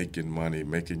 making money,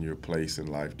 making your place in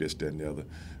life, this, that, and the other,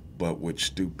 but with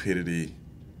stupidity,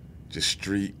 just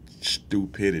street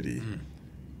stupidity,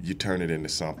 you turn it into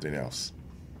something else.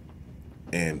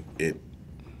 And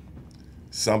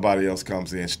somebody else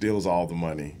comes in, steals all the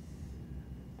money,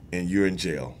 and you're in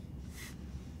jail.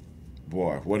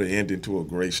 Boy, what an ending to a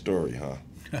great story, huh?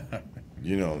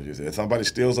 You know, if somebody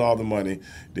steals all the money,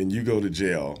 then you go to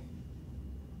jail,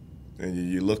 and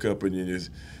you look up in your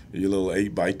little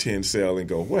 8x10 cell and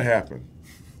go, what happened?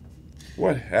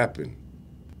 What happened?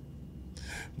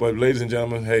 But ladies and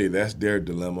gentlemen, hey, that's their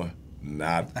dilemma,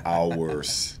 not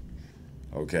ours.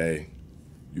 Okay?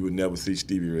 You would never see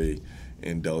Stevie Ray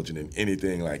indulging in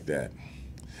anything like that.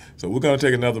 So we're going to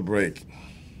take another break.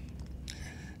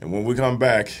 And when we come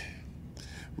back,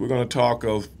 we're going to talk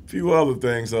a few other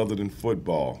things other than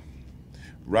football.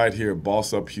 Right here,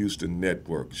 Boss Up Houston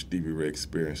Network, Stevie Ray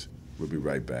Experience. We'll be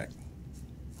right back.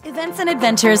 Events and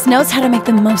Adventures knows how to make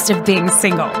the most of being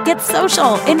single. Get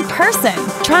social, in person,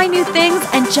 try new things,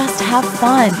 and just have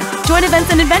fun. Join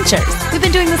Events and Adventures. We've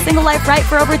been doing the single life right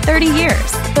for over 30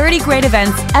 years. 30 great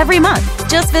events every month.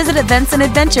 Just visit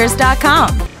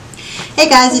eventsandadventures.com. Hey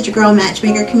guys, it's your girl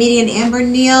matchmaker, comedian Amber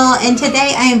Neal, and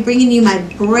today I am bringing you my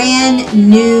brand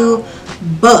new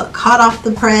book, hot off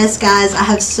the press, guys. I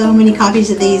have so many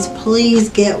copies of these. Please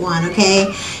get one, okay?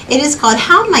 It is called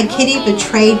How My Kitty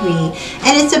Betrayed Me,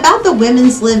 and it's about the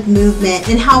women's lib movement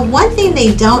and how one thing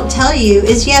they don't tell you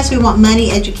is, yes, we want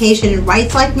money, education, and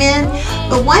rights like men,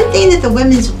 but one thing that the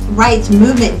women's rights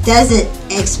movement doesn't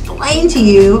explain to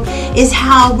you is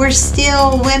how we're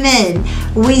still women.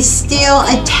 We still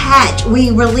attach.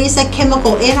 We release a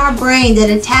chemical in our brain that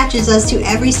attaches us to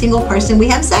every single person we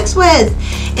have sex with.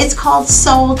 It's called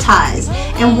soul ties.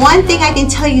 And one thing I can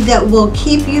tell you that will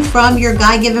keep you from your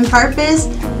God-given purpose,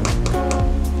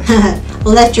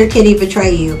 let your kitty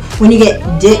betray you when you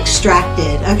get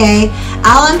distracted, okay?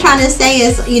 All I'm trying to say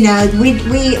is, you know, we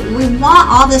want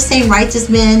all the same rights as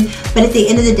men, but at the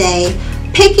end of the day,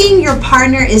 picking your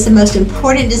partner is the most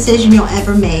important decision you'll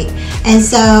ever make. And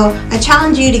so I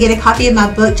challenge you to get a copy of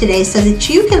my book today so that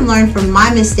you can learn from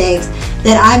my mistakes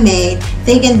that I made,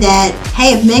 thinking that,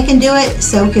 hey, if men can do it,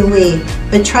 so can we.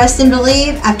 But trust and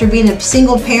believe, after being a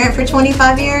single parent for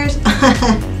 25 years,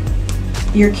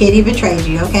 your kitty betrayed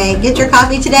you, okay? Get your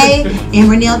copy today,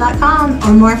 amberneal.com.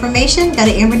 Or more information, go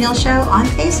to Amber Neal Show on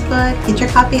Facebook. Get your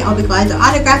copy. I'll be glad to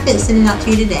autograph it and send it out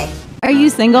to you today. Are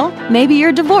you single? Maybe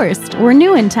you're divorced or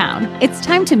new in town. It's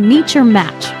time to meet your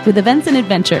match with Events and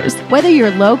Adventures. Whether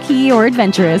you're low-key or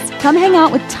adventurous, come hang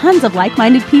out with tons of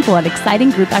like-minded people at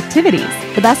exciting group activities.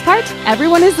 The best part?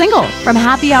 Everyone is single. From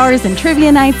happy hours and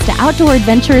trivia nights to outdoor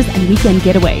adventures and weekend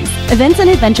getaways, Events and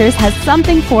Adventures has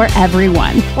something for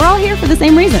everyone. We're all here for the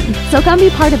same reason. So come be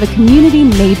part of a community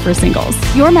made for singles.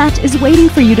 Your match is waiting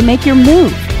for you to make your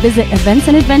move. Visit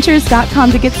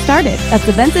eventsandadventures.com to get started. That's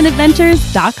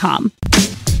eventsandadventures.com.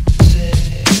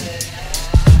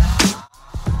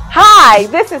 Hi,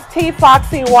 this is T.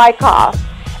 Foxy Wyckoff,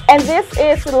 and this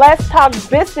is Let's Talk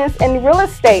Business and Real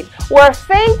Estate, where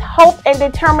faith, hope, and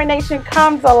determination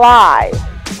comes alive.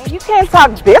 You can't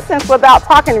talk business without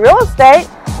talking real estate.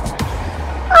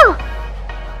 Oh.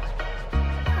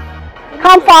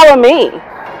 Come follow me.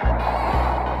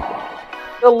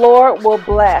 The Lord will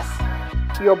bless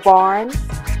your barns,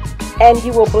 and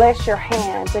He will bless your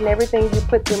hands and everything you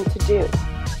put them to do.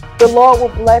 The Lord will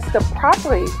bless the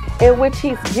property in which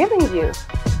He's giving you.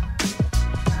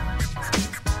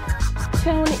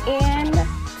 Tune in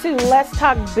to Let's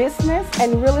Talk Business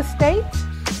and Real Estate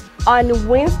on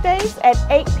Wednesdays at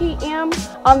 8 p.m.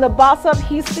 on the Boss Up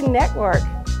Houston Network.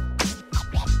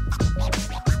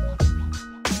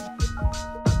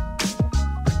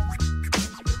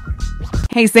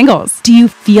 Hey singles, do you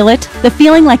feel it? The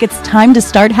feeling like it's time to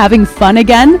start having fun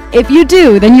again? If you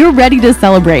do, then you're ready to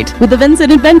celebrate with Events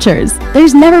and Adventures.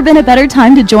 There's never been a better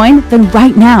time to join than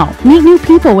right now. Meet new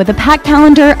people with a packed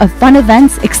calendar of fun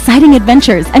events, exciting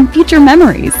adventures, and future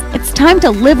memories. It's time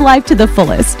to live life to the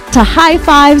fullest, to high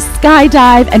five,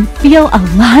 skydive, and feel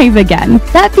alive again.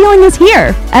 That feeling is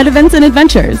here at Events and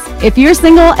Adventures. If you're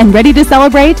single and ready to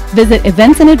celebrate, visit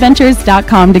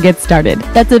eventsandadventures.com to get started.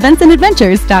 That's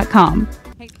eventsandadventures.com.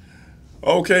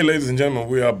 Okay, ladies and gentlemen,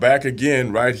 we are back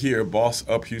again right here, Boss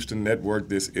Up Houston Network.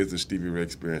 This is the Stevie Ray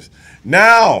Experience.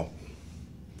 Now,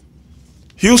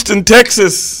 Houston,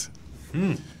 Texas,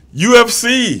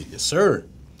 UFC. Yes, sir.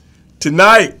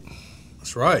 Tonight.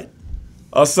 That's right.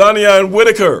 Asanya and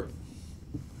Whitaker.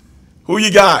 Who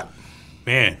you got?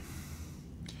 Man,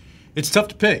 it's tough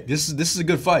to pick. This is a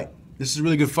good fight. This is a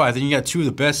really good fight. I think you got two of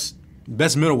the best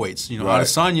middleweights. You know, right.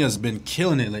 Adesanya's been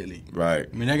killing it lately. Right.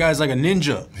 I mean, that guy's like a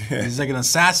ninja. He's like an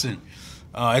assassin.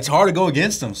 It's hard to go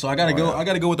against him. So I gotta go. I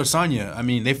gotta go with Adesanya. I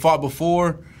mean, they fought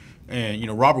before,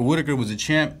 and Robert Whittaker was a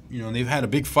champ. And they've had a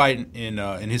big fight in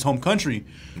his home country.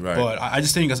 Right. But I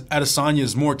just think Adesanya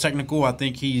is more technical. I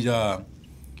think he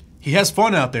has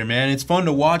fun out there, man. It's fun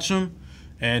to watch him.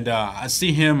 And I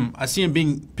see him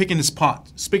picking his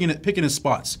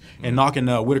spots and knocking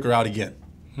Whittaker out again.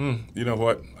 You know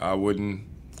what? I wouldn't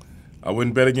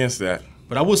bet against that.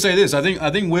 But I will say this: I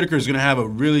think Whittaker is going to have a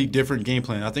really different game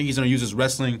plan. I think he's going to use his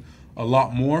wrestling a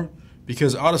lot more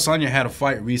because Adesanya had a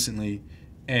fight recently,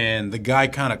 and the guy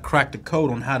kind of cracked the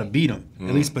code on how to beat him,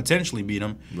 at least potentially beat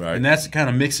him. Right. And that's to kind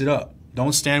of mix it up.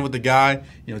 Don't stand with the guy.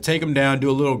 Take him down, do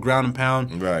a little ground and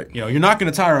pound. Right. You're not going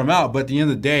to tire him out, but at the end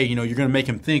of the day, you're going to make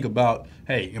him think about,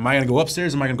 hey, am I going to go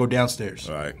upstairs? Or am I going to go downstairs?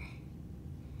 Right.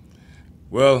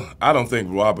 Well, I don't think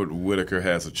Robert Whittaker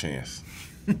has a chance.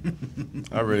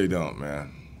 I really don't,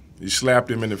 man. He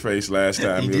slapped him in the face last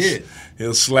time. He did.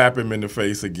 He'll slap him in the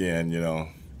face again,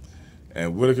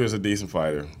 And Whittaker's a decent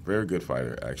fighter, very good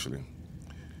fighter, actually.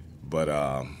 But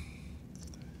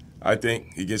I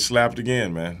think he gets slapped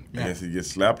again, man. Yeah. Yes, he gets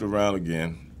slapped around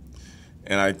again.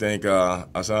 And I think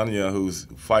Adesanya, who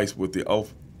fights with the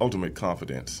ultimate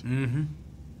confidence,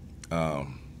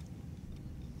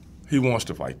 he wants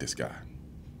to fight this guy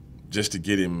just to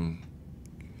get him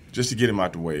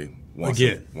out the way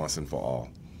once and for all.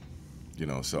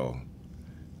 So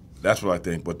that's what I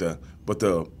think. But the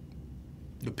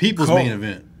people's main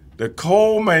event, the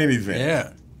co-main event,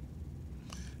 yeah,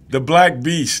 the Black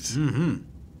Beast.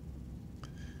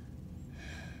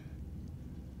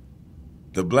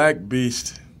 The Black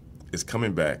Beast is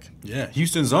coming back. Yeah,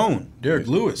 Houston's own Derek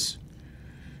Lewis.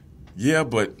 Yeah,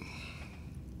 but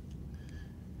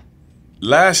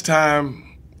last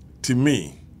time, to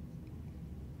me,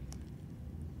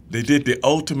 they did the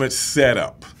ultimate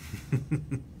setup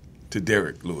to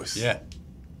Derek Lewis. Yeah.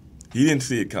 He didn't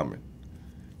see it coming.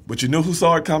 But you know who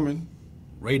saw it coming?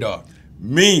 Ray Dog.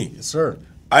 Me. Yes, sir.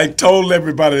 I told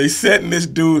everybody, they setting this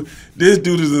dude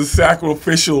is a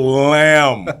sacrificial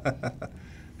lamb.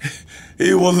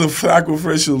 He was a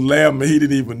sacrificial lamb, and he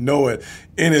didn't even know it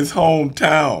in his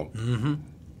hometown. Mm-hmm.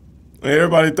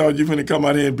 Everybody thought you finna come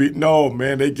out here and beat. No,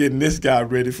 man, they getting this guy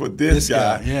ready for this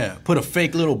guy. Yeah, put a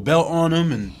fake little belt on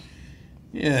him, and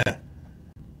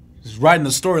just writing the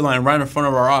storyline right in front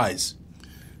of our eyes.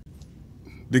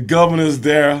 The governor's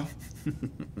there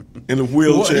in a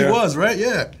wheelchair. He was, right?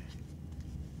 Yeah.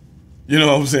 You know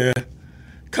what I'm saying?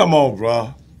 Come on,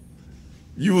 bro.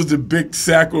 You was the big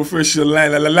sacrificial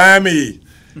lammy.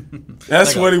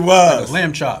 That's what he was. Like a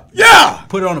lamb chop. Yeah.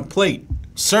 Put it on a plate.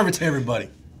 Serve it to everybody.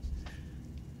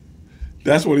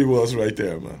 That's what he was right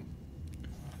there, man.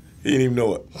 He didn't even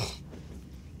know it.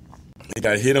 He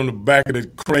got hit on the back of the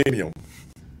cranium.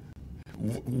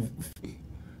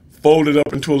 Folded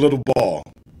up into a little ball.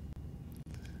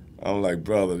 I'm like,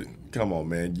 brother, come on,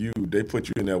 man. They put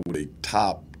you in there with a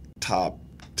top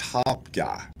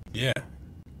guy. Yeah.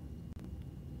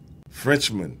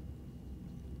 Frenchman.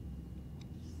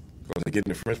 Because they're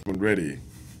getting the Frenchman ready.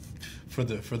 For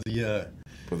the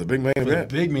big main event.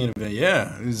 The big main event,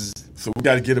 yeah. So we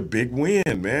got to get a big win,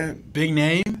 man. Big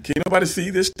name. Can't nobody see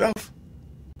this stuff?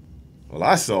 Well,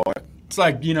 I saw it. It's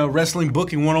like, wrestling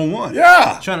booking 101.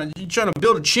 Yeah. You're trying to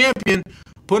build a champion,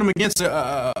 put him against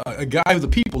a guy who the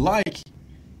people like,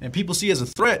 and people see as a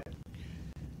threat.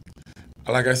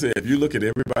 Like I said, if you look at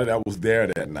everybody that was there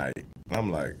that night,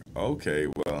 I'm like, okay,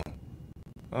 well,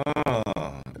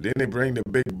 then they bring the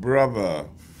big brother.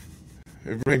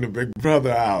 They bring the big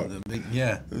brother out.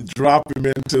 Drop him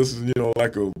into,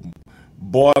 like a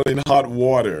boiling hot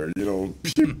water,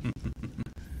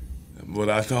 But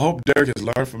I hope Derek has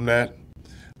learned from that.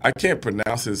 I can't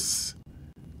pronounce his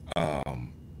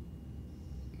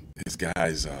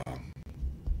guy's name.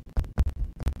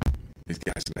 I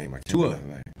can't pronounce his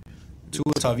name.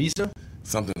 Tua Tavisa?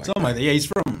 Something like that. Yeah, he's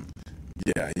from...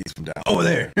 Yeah, he's from down over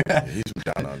there. Yeah, he's from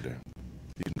down under.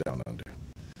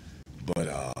 But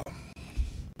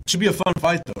should be a fun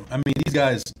fight, though. I mean, these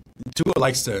guys... Tua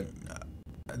likes to...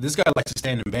 This guy likes to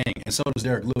stand and bang, and so does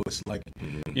Derek Lewis. Like,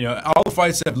 all the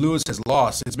fights that Lewis has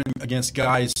lost, it's been against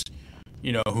guys,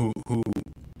 who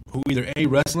either A,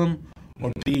 wrestle him,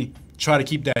 or B, try to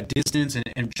keep that distance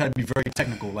and try to be very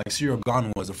technical, like Cyril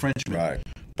Gane was, a Frenchman. Right.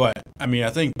 But, I mean, I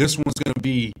think this one's going to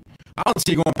be... I don't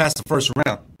see it going past the first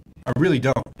round. I really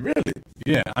don't. Really?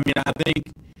 Yeah. I mean, I don't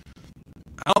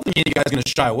think any guy's going to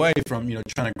shy away from,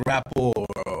 trying to grapple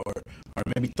or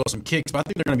maybe throw some kicks. But I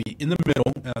think they're going to be in the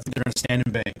middle, and I think they're going to stand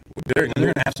and bang. Well, they're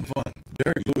going to have some fun.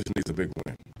 Derek Lewis needs a big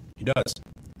win. He does.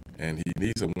 And he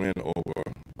needs a win over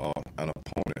an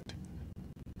opponent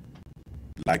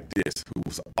like this,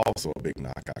 who's also a big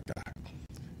knockout guy.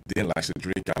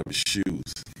 kick out of his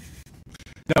shoes.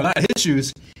 No, not his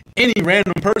shoes. Any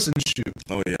random person's shoe.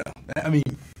 Oh, yeah. I mean,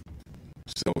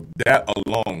 so that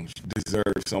alone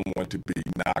deserves someone to be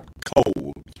knocked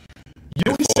cold. You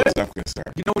know what he said? I'm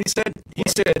concerned. You know what he said? He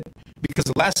said because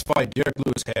the last fight Derek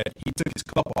Lewis had, he took his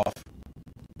cup off,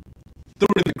 threw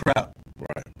it in the crowd.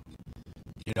 Right.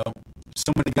 You know,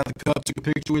 somebody got the cup, took a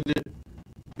picture with it.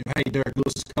 You know, hey, Derek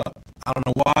Lewis's cup. I don't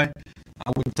know why.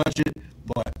 I wouldn't touch it,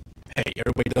 but hey,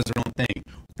 everybody does their own thing.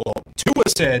 Well, Tua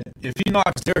said if he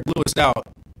knocks Derek Lewis out,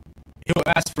 he'll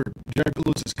ask for Derek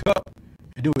Lewis's cup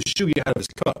and do a shoe out of his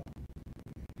cup.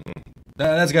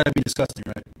 That's got to be disgusting,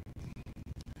 right?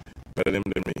 Better than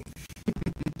me.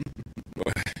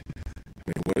 I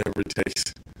mean, whatever it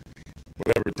takes.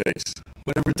 Whatever it takes.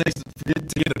 Whatever it takes to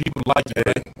get the people to like you, hey,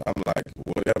 right? I'm like,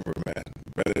 whatever, man.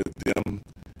 Better them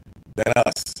than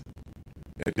us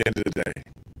at the end of the day.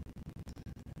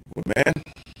 Well, man,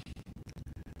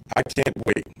 I can't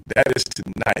wait. That is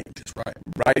tonight. That's right.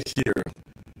 Right here,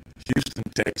 Houston,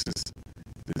 Texas.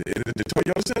 The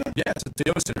Toyota Center? Yeah, it's a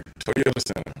Toyota Center. Toyota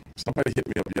Center. Somebody hit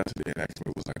me up yesterday and asked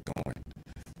me, was I going?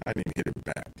 I didn't even hit it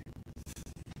back.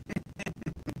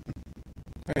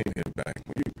 I didn't even hit it back.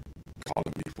 What are you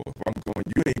calling me for? If I'm going,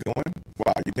 you ain't going?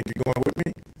 Why? You think you're going with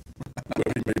me?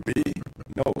 Whoever you may be?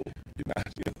 No, you're not.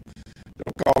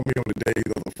 Don't call me on the days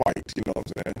of the fight. You know what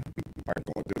I'm saying? I'm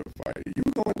going to the fight. You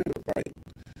going to the fight.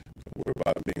 Don't worry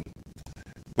about me.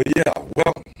 But yeah,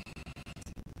 well,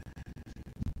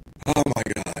 oh my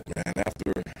God, man.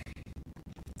 After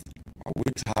a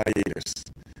week's hiatus,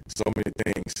 so many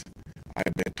things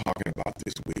I've been talking about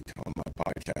this week on my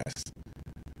podcast.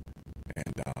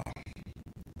 And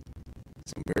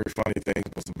some very funny things,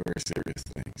 but some very serious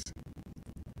things.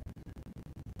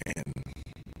 And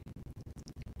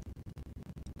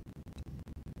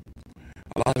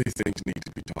a lot of these things need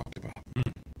to be talked about.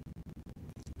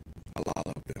 A lot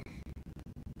of them.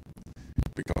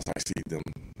 Because I see them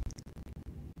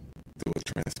through a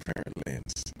transparent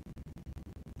lens.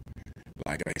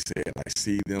 Like I said, I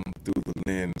see them through the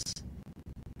lens,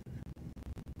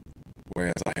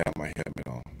 whereas I have my helmet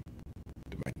on,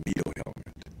 the Magneto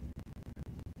helmet.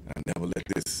 I never let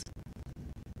this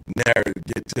narrative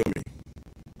get to me.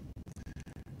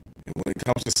 And when it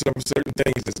comes to certain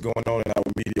things that's going on in our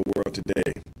media world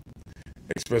today,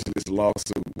 especially this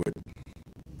lawsuit with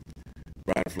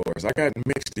Brian Flores, I got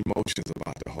mixed emotions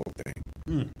about the whole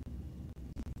thing.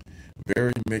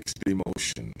 Very mixed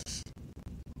emotions.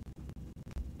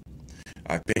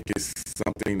 I think it's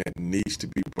something that needs to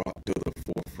be brought to the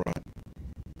forefront.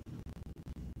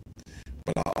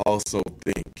 But I also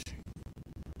think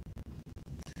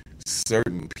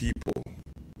certain people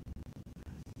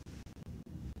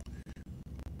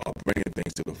are bringing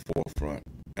things to the forefront,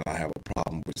 and I have a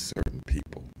problem with certain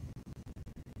people.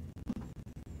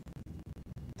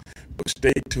 But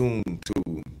stay tuned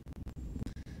to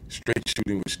Straight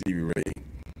Shooting with Stevie Ray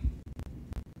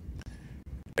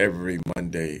every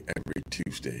Monday, every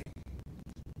Tuesday.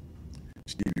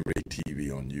 Stevie Ray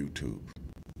TV on YouTube.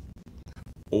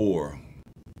 Or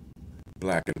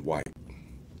Black and White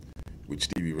with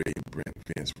Stevie Ray and Brent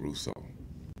Vince Russo.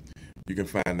 You can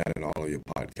find that in all of your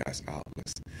podcast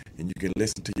outlets. And you can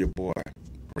listen to your boy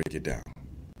break it down.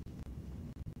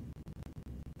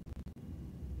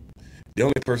 The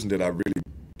only person that I really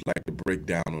like to break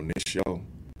down on this show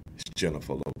is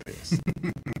Jennifer Lopez.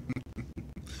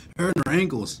 Her and her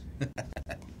ankles.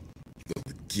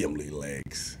 Those Gimli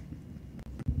legs.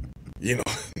 You know.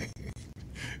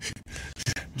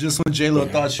 Just when J-Lo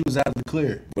thought she was out of the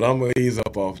clear. But I'm going to ease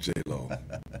up off J-Lo.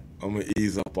 I'm going to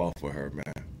ease up off of her,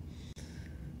 man.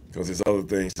 Because there's other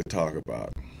things to talk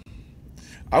about.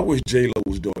 I wish J-Lo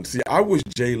was doing... See, I wish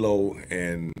J-Lo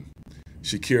and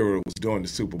Shakira was doing the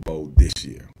Super Bowl this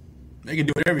year. They can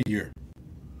do it every year.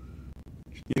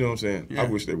 You know what I'm saying? Yeah. I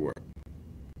wish they were.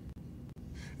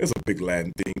 It's a big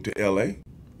Latin theme to L.A.,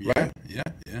 right? Yeah.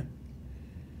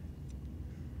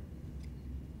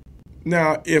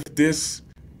 Now, if this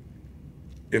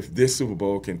Super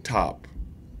Bowl can top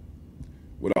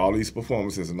with all these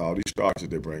performances and all these stars that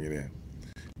they're bringing in,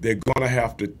 they're going to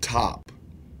have to top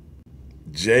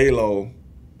J-Lo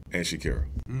and Shakira.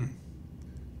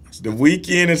 The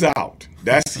Weeknd is out.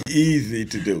 That's easy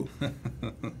to do.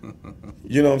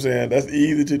 You know what I'm saying? That's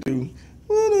easy to do.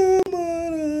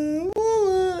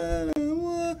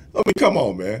 I mean, come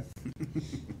on, man.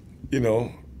 You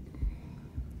know,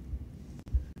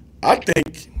 I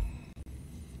think,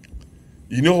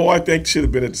 you know who I think should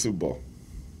have been at the Super Bowl?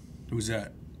 Who's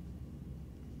that?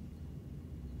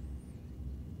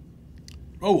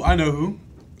 Oh, I know who.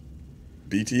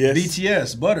 BTS?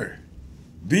 BTS, Butter.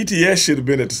 BTS should have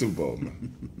been at the Super Bowl.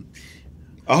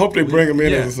 I hope they bring him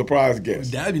in as a surprise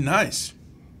guest. That'd be nice.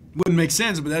 Wouldn't make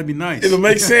sense, but that'd be nice. It'll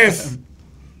make sense.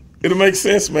 It'll make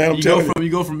sense, man. I'm telling you. You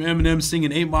go from Eminem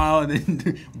singing 8 Mile and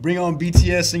then bring on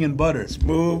BTS singing Butter.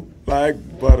 Smooth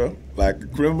like butter, like a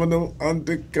criminal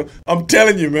undercover. I'm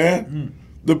telling you, man.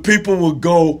 The people will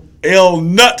go El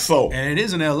Nutso. And it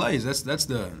is in L.A. That's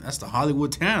the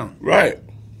Hollywood town. Right.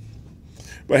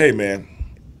 But hey, man,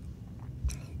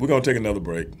 we're going to take another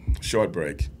break, short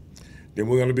break. Then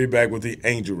we're going to be back with the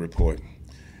Angel Report.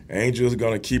 Angel is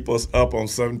going to keep us up on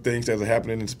certain things that are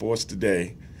happening in sports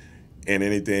today and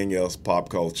anything else pop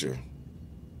culture.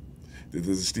 This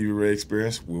is the Stevie Ray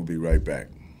Experience. We'll be right back.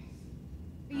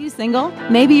 Are you single?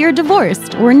 Maybe you're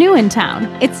divorced or new in town.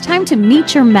 It's time to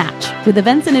meet your match with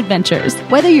Events and Adventures.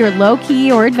 Whether you're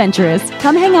low-key or adventurous,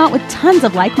 come hang out with tons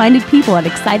of like-minded people at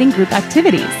exciting group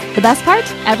activities. The best part?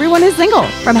 Everyone is single.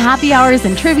 From happy hours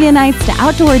and trivia nights to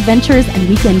outdoor adventures and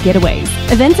weekend getaways,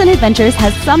 Events and Adventures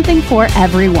has something for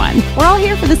everyone. We're all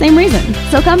here for the same reason.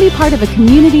 So come be part of a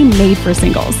community made for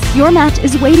singles. Your match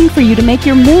is waiting for you to make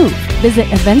your move. Visit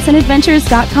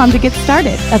eventsandadventures.com to get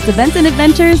started. That's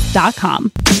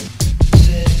eventsandadventures.com.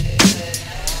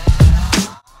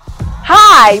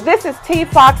 Hi, this is T.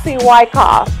 Foxy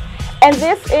Wyckoff, and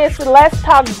this is Let's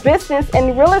Talk Business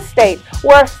and Real Estate,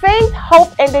 where faith,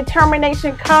 hope, and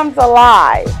determination comes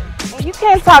alive. You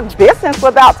can't talk business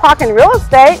without talking real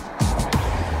estate.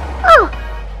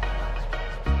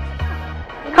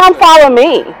 Come follow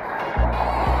me.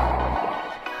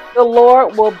 The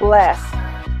Lord will bless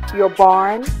your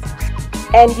barns,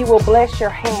 and He will bless your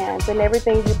hands and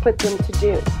everything you put them to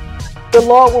do. The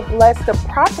Lord will bless the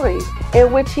property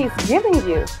in which He's giving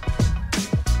you.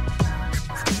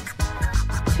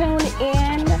 Tune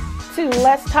in to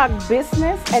Let's Talk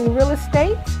Business and Real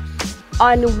Estate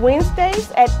on Wednesdays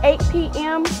at 8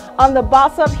 p.m. on the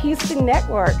Boss Up Houston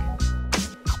Network.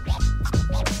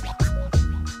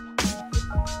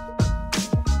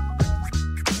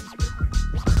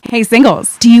 Hey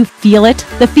singles, do you feel it?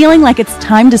 The feeling like it's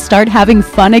time to start having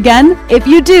fun again? If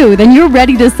you do, then you're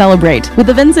ready to celebrate with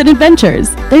Events and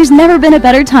Adventures. There's never been a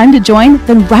better time to join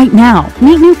than right now.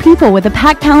 Meet new people with a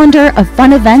packed calendar of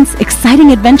fun events,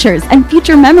 exciting adventures, and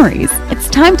future memories. It's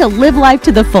time to live life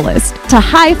to the fullest, to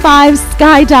high five,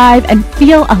 skydive, and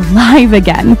feel alive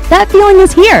again. That feeling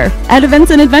is here at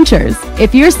Events and Adventures.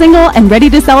 If you're single and ready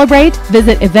to celebrate,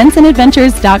 visit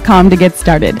eventsandadventures.com to get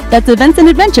started. That's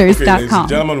eventsandadventures.com. Okay, ladies and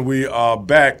gentlemen, we are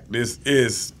back. This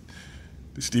is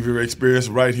the Stevie Ray Experience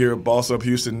right here at Boss Up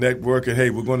Houston Network. And hey,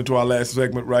 we're going into our last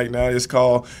segment right now. It's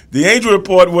called The Angel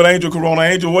Report with Angel Corona.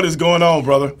 Angel, what is going on,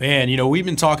 brother? Man, we've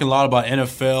been talking a lot about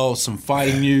NFL, some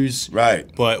fighting news. Right.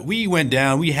 But we went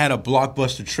down. We had a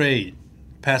blockbuster trade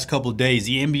past couple of days.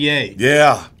 The NBA.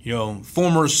 Yeah.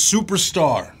 Former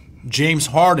superstar James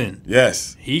Harden.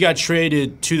 Yes. He got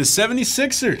traded to the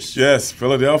 76ers. Yes,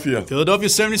 Philadelphia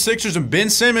 76ers, and Ben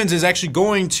Simmons is actually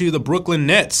going to the Brooklyn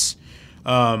Nets.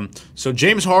 So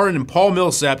James Harden and Paul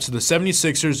Millsap to the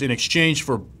 76ers in exchange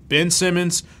for Ben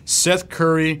Simmons, Seth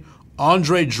Curry,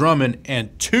 Andre Drummond,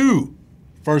 and 2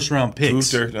 first-round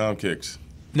picks. 2 first-round kicks.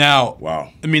 Now,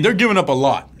 wow. They're giving up a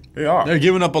lot. They are. They're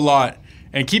giving up a lot.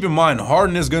 And keep in mind,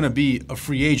 Harden is going to be a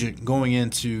free agent going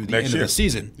into the end of the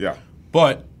season. Yeah.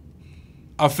 But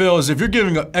I feel as if you're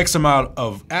giving an X amount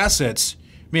of assets,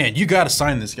 man, you got to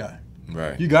sign this guy.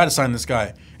 Right. You got to sign this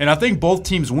guy. And I think both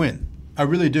teams win. I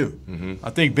really do. Mm-hmm. I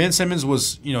think Ben Simmons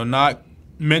was, not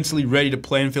mentally ready to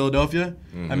play in Philadelphia.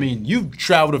 Mm-hmm. You've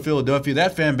traveled to Philadelphia.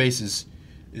 That fan base is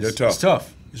tough. It's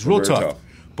tough. It's real tough.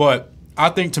 But I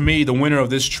think, to me, the winner of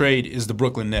this trade is the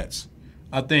Brooklyn Nets.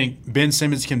 I think Ben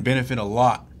Simmons can benefit a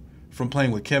lot from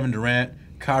playing with Kevin Durant,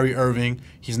 Kyrie Irving.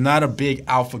 He's not a big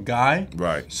alpha guy.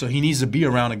 Right. So he needs to be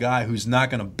around a guy who's not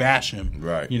going to bash him.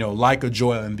 Right. Like a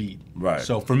Joel Embiid. Right.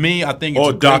 So for me, I think it's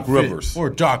or a Doc great Rivers. Fit. Or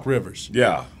Doc Rivers.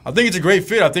 Yeah. I think it's a great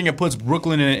fit. I think it puts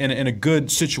Brooklyn in a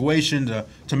good situation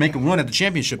to make a run at the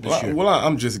championship this year. Well,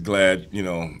 I'm just glad,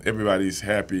 everybody's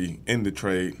happy in the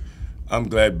trade. I'm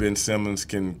glad Ben Simmons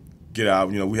can get out.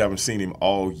 We haven't seen him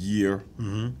all year.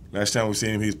 Mm-hmm. Last time we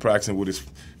seen him, he's practicing with his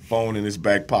phone in his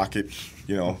back pocket.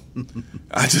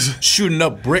 I just shooting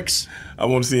up bricks. I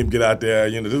want to see him get out there.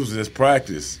 This was just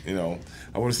practice.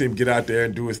 I want to see him get out there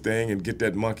and do his thing and get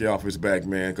that monkey off his back,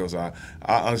 man. Because I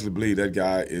honestly believe that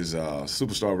guy is a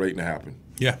superstar waiting to happen.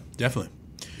 Yeah, definitely.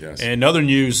 Yes. And other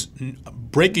news,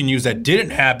 breaking news that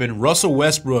didn't happen: Russell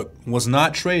Westbrook was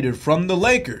not traded from the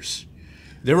Lakers.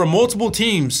 There were multiple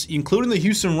teams, including the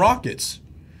Houston Rockets,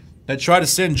 that tried to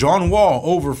send John Wall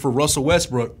over for Russell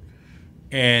Westbrook,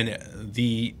 and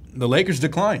the Lakers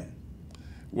declined.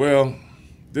 Well,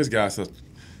 this guy,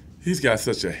 he's got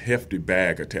such a hefty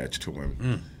bag attached to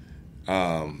him.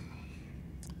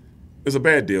 It's a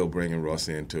bad deal bringing Russ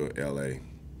into L.A.,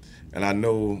 and I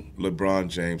know LeBron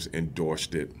James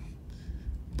endorsed it,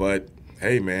 but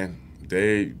hey, man,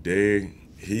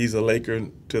 he's a Laker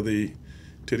to the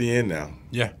end now.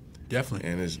 Yeah, definitely.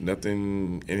 And there's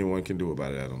nothing anyone can do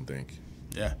about it, I don't think.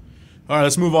 Yeah. All right,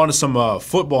 let's move on to some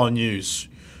football news.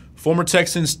 Former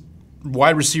Texans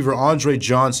wide receiver Andre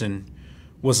Johnson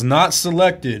was not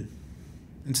selected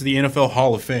into the NFL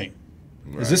Hall of Fame.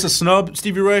 Right. Is this a snub,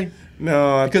 Stevie Ray?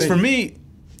 No, because for me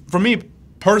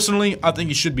personally, I think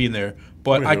he should be in there.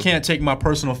 But I can't take my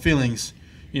personal feelings,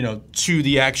 to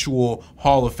the actual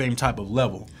Hall of Fame type of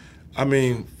level. I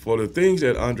mean, for the things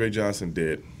that Andre Johnson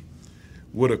did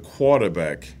with a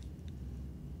quarterback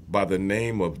by the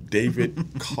name of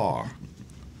David Carr.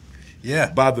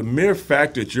 Yeah. By the mere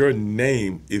fact that your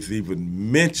name is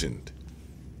even mentioned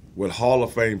with Hall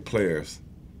of Fame players,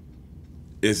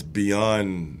 is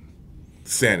beyond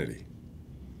sanity.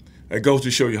 It goes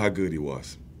to show you how good he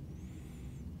was.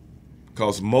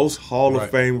 Because most Hall of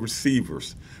Fame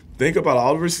receivers, think about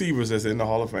all the receivers that's in the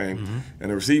Hall of Fame, and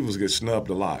the receivers get snubbed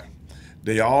a lot.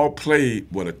 They all played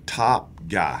with a top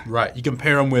guy. Right. You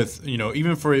compare them with,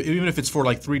 even if it's for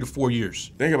like 3 to 4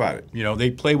 years. Think about it.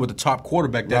 They play with the top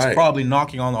quarterback that's probably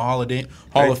knocking on the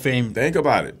Hall of Fame. Think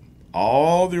about it.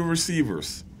 All the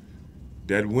receivers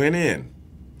that went in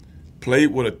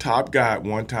played with a top guy at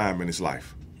one time in his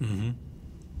life. Mm-hmm.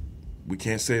 We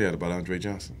can't say that about Andre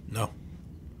Johnson. No.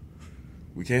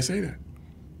 We can't say that.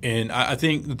 And I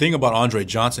think the thing about Andre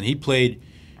Johnson, he played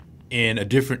in a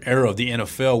different era of the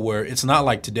NFL where it's not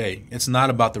like today. It's not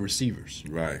about the receivers.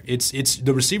 Right. It's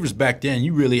the receivers back then.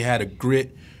 You really had to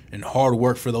grit and hard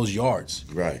work for those yards.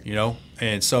 Right.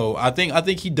 And so I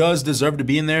think he does deserve to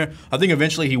be in there. I think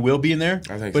eventually he will be in there.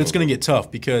 But it's going to get tough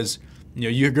because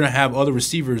you're going to have other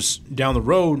receivers down the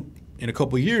road in a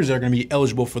couple of years that are going to be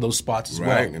eligible for those spots as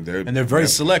well. And they're very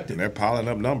selective. And they're piling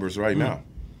up numbers right now.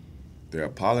 They're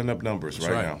piling up numbers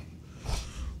right now.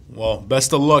 Well,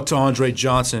 best of luck to Andre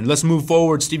Johnson. Let's move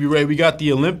forward, Stevie Ray. We got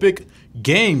the Olympic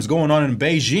Games going on in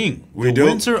Beijing. We do?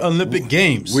 Winter Olympic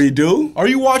Games. We do? Are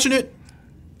you watching it?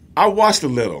 I watched a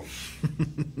little.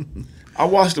 I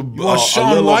watched a You watch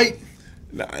Shaun White?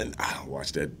 Nah, I don't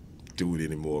watch that dude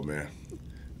anymore, man.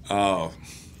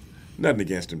 Nothing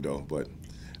against him, though. But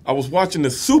I was watching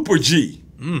the Super G.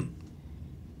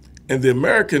 And the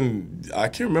American, I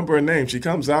can't remember her name. She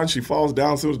comes out and she falls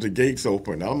down as soon as the gates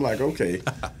open. I'm like, okay,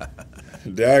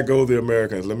 there go the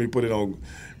Americans. Let me put it on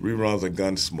reruns of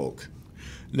Gunsmoke.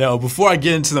 Now, before I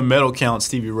get into the medal count,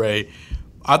 Stevie Ray,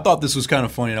 I thought this was kind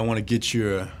of funny, and I want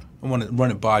to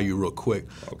run it by you real quick.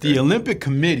 Okay. The Olympic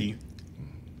Committee,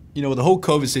 with the whole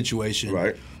COVID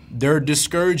situation, they're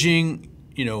discouraging,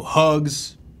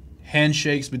 hugs,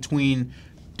 handshakes between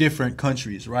different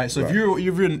countries, right? So if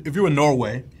you're in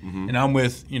Norway and I'm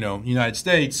with United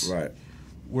States,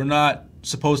 we're not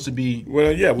supposed to be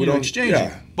we don't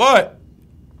exchanging. But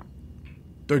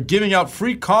they're giving out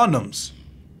free condoms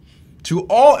to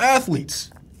all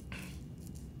athletes.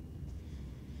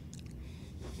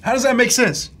 How does that make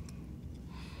sense?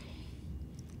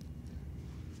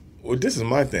 Well, this is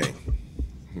my thing.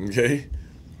 Okay,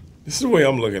 this is the way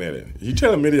I'm looking at it. You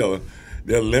telling me the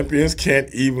Olympians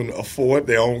can't even afford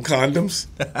their own condoms?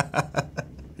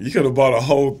 You could have bought a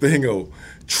whole thing of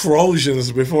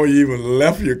Trojans before you even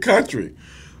left your country.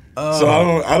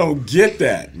 So I don't get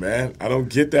that, man. I don't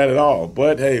get that at all.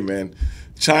 But hey, man,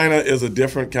 China is a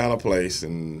different kind of place,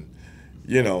 and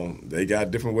they got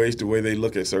different ways the way they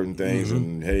look at certain things.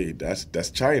 And hey,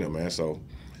 that's China, man. So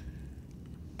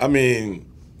I mean,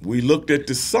 we looked at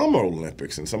the Summer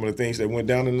Olympics and some of the things that went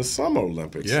down in the Summer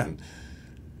Olympics. Yeah. And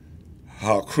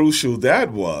how crucial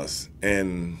that was.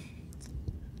 And,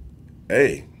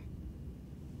 hey,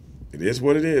 it is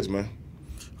what it is, man.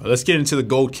 Let's get into the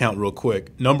gold count real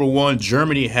quick. Number one,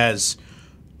 Germany has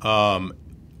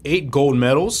 8 gold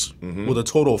medals with a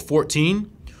total of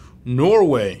 14.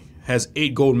 Norway has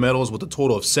 8 gold medals with a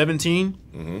total of 17.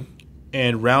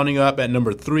 And rounding up at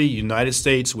number 3, United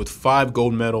States with 5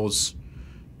 gold medals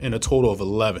and a total of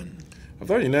 11. I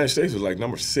thought the United States was like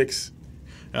number 6.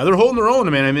 Now they're holding their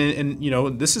own, man. I mean,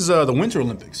 and this is the Winter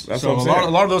Olympics. That's so what I'm saying.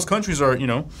 A lot of those countries are,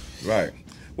 Right.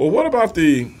 Well, what about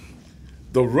the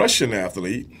Russian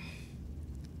athlete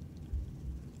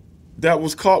that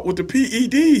was caught with the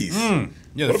PEDs?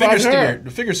 Yeah,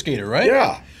 the figure skater, right?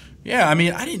 Yeah. Yeah, I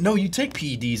mean, I didn't know you take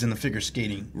PEDs in the figure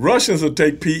skating. Russians will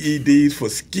take PEDs for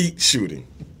skeet shooting.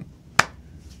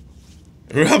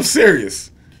 I'm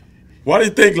serious. Why do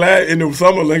you think in the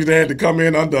Summer Olympics they had to come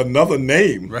in under another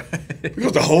name? Right.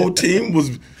 Because the whole team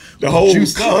the whole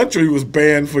country was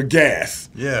banned for gas.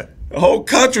 Yeah. The whole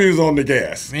country was on the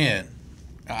gas. Man.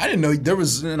 I didn't know there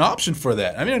was an option for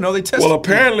that. I didn't know they tested. Well,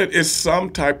 apparently it's some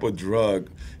type of drug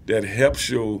that helps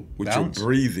you with Balance? your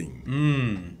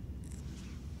breathing.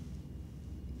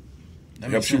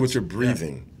 Helps you with your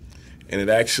breathing. Yeah. And it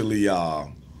actually,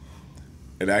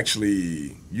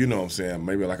 you know what I'm saying,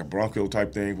 maybe like a bronchial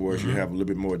type thing where you have a little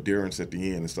bit more adherence at the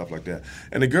end and stuff like that.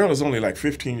 And the girl is only like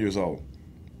 15 years old.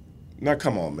 Now,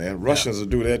 come on, man. Russians will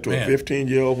do that to a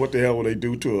 15-year-old. What the hell will they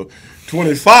do to a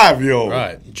 25-year-old?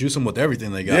 Right. Juice them with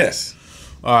everything they got. Yes.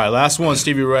 All right, last one,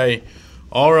 Stevie Ray.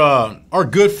 Our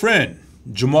good friend,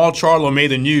 Jamal Charlo,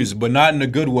 made the news, but not in a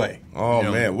good way. Oh,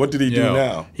 man. What did he do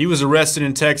now? He was arrested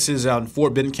in Texas out in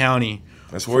Fort Bend County.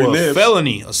 That's where he lives. For a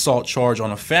felony assault charge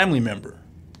on a family member.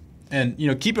 And,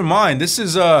 keep in mind, this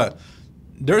is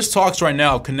there's talks right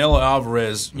now of Canelo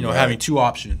Alvarez, having two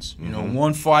options.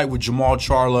 One fight with Jamal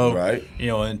Charlo, right?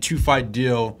 And 2-fight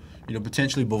deal,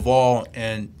 potentially Bivol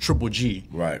and Triple G.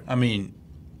 Right. I mean,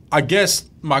 I guess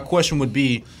my question would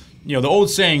be, the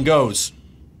old saying goes,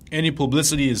 any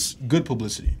publicity is good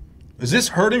publicity. Is this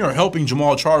hurting or helping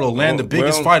Jamal Charlo land the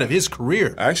biggest fight of his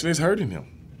career? Actually, it's hurting him.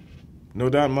 No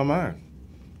doubt in my mind.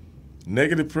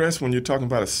 Negative press when you're talking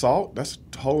about assault, that's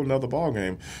a whole nother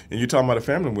ballgame. And you're talking about a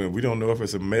family member. We don't know if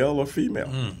it's a male or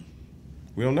female.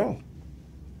 We don't know.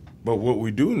 But what we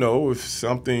do know is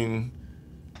something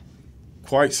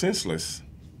quite senseless.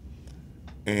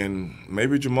 And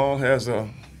maybe Jamal has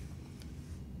an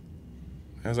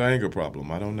anger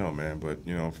problem. I don't know, man. But,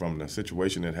 from the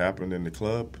situation that happened in the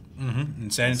club. In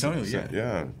San Antonio,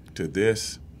 yeah, to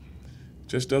this.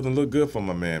 Just doesn't look good for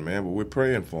my man. But we're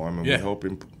praying for him, and we hope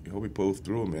he pulls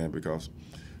through, man, because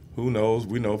who knows?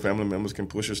 We know family members can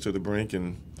push us to the brink,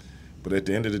 but at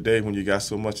the end of the day, when you got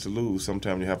so much to lose,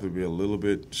 sometimes you have to be a little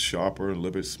bit sharper and a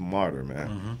little bit smarter,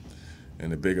 man,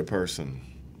 and a bigger person.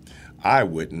 I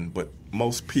wouldn't, but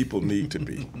most people need to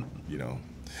be,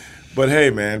 But, hey,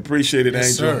 man, appreciate it,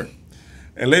 yes, Angel. Sir.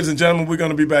 And, ladies and gentlemen, we're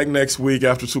going to be back next week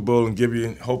after Super Bowl and give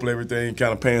you, hopefully everything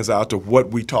kind of pans out to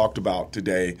what we talked about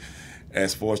today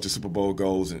as far as the Super Bowl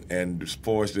goes and as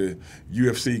far as the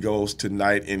UFC goes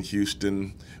tonight in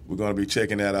Houston. We're going to be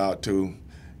checking that out, too.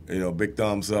 Big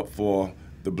thumbs up for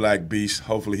the Black Beast.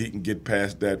 Hopefully he can get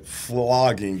past that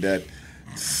flogging, that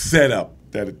setup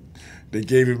that they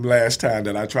gave him last time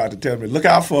that I tried to tell him, look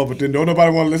out for, but then don't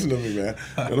nobody want to listen to me, man.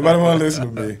 Don't nobody want to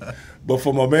listen to me. But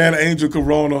for my man, Angel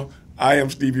Corona, I am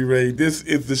Stevie Ray. This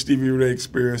is the Stevie Ray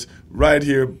Experience right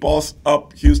here, Boss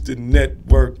Up Houston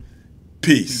Network.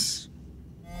 Peace.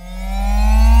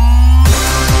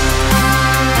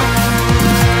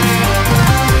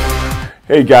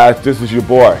 Hey guys, this is your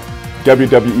boy,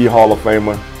 WWE Hall of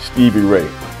Famer Stevie Ray,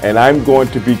 and I'm going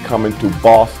to be coming to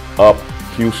Boss Up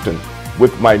Houston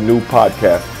with my new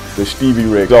podcast, The Stevie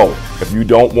Ray. So, if you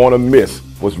don't want to miss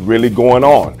what's really going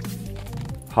on,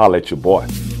 holla at your boy.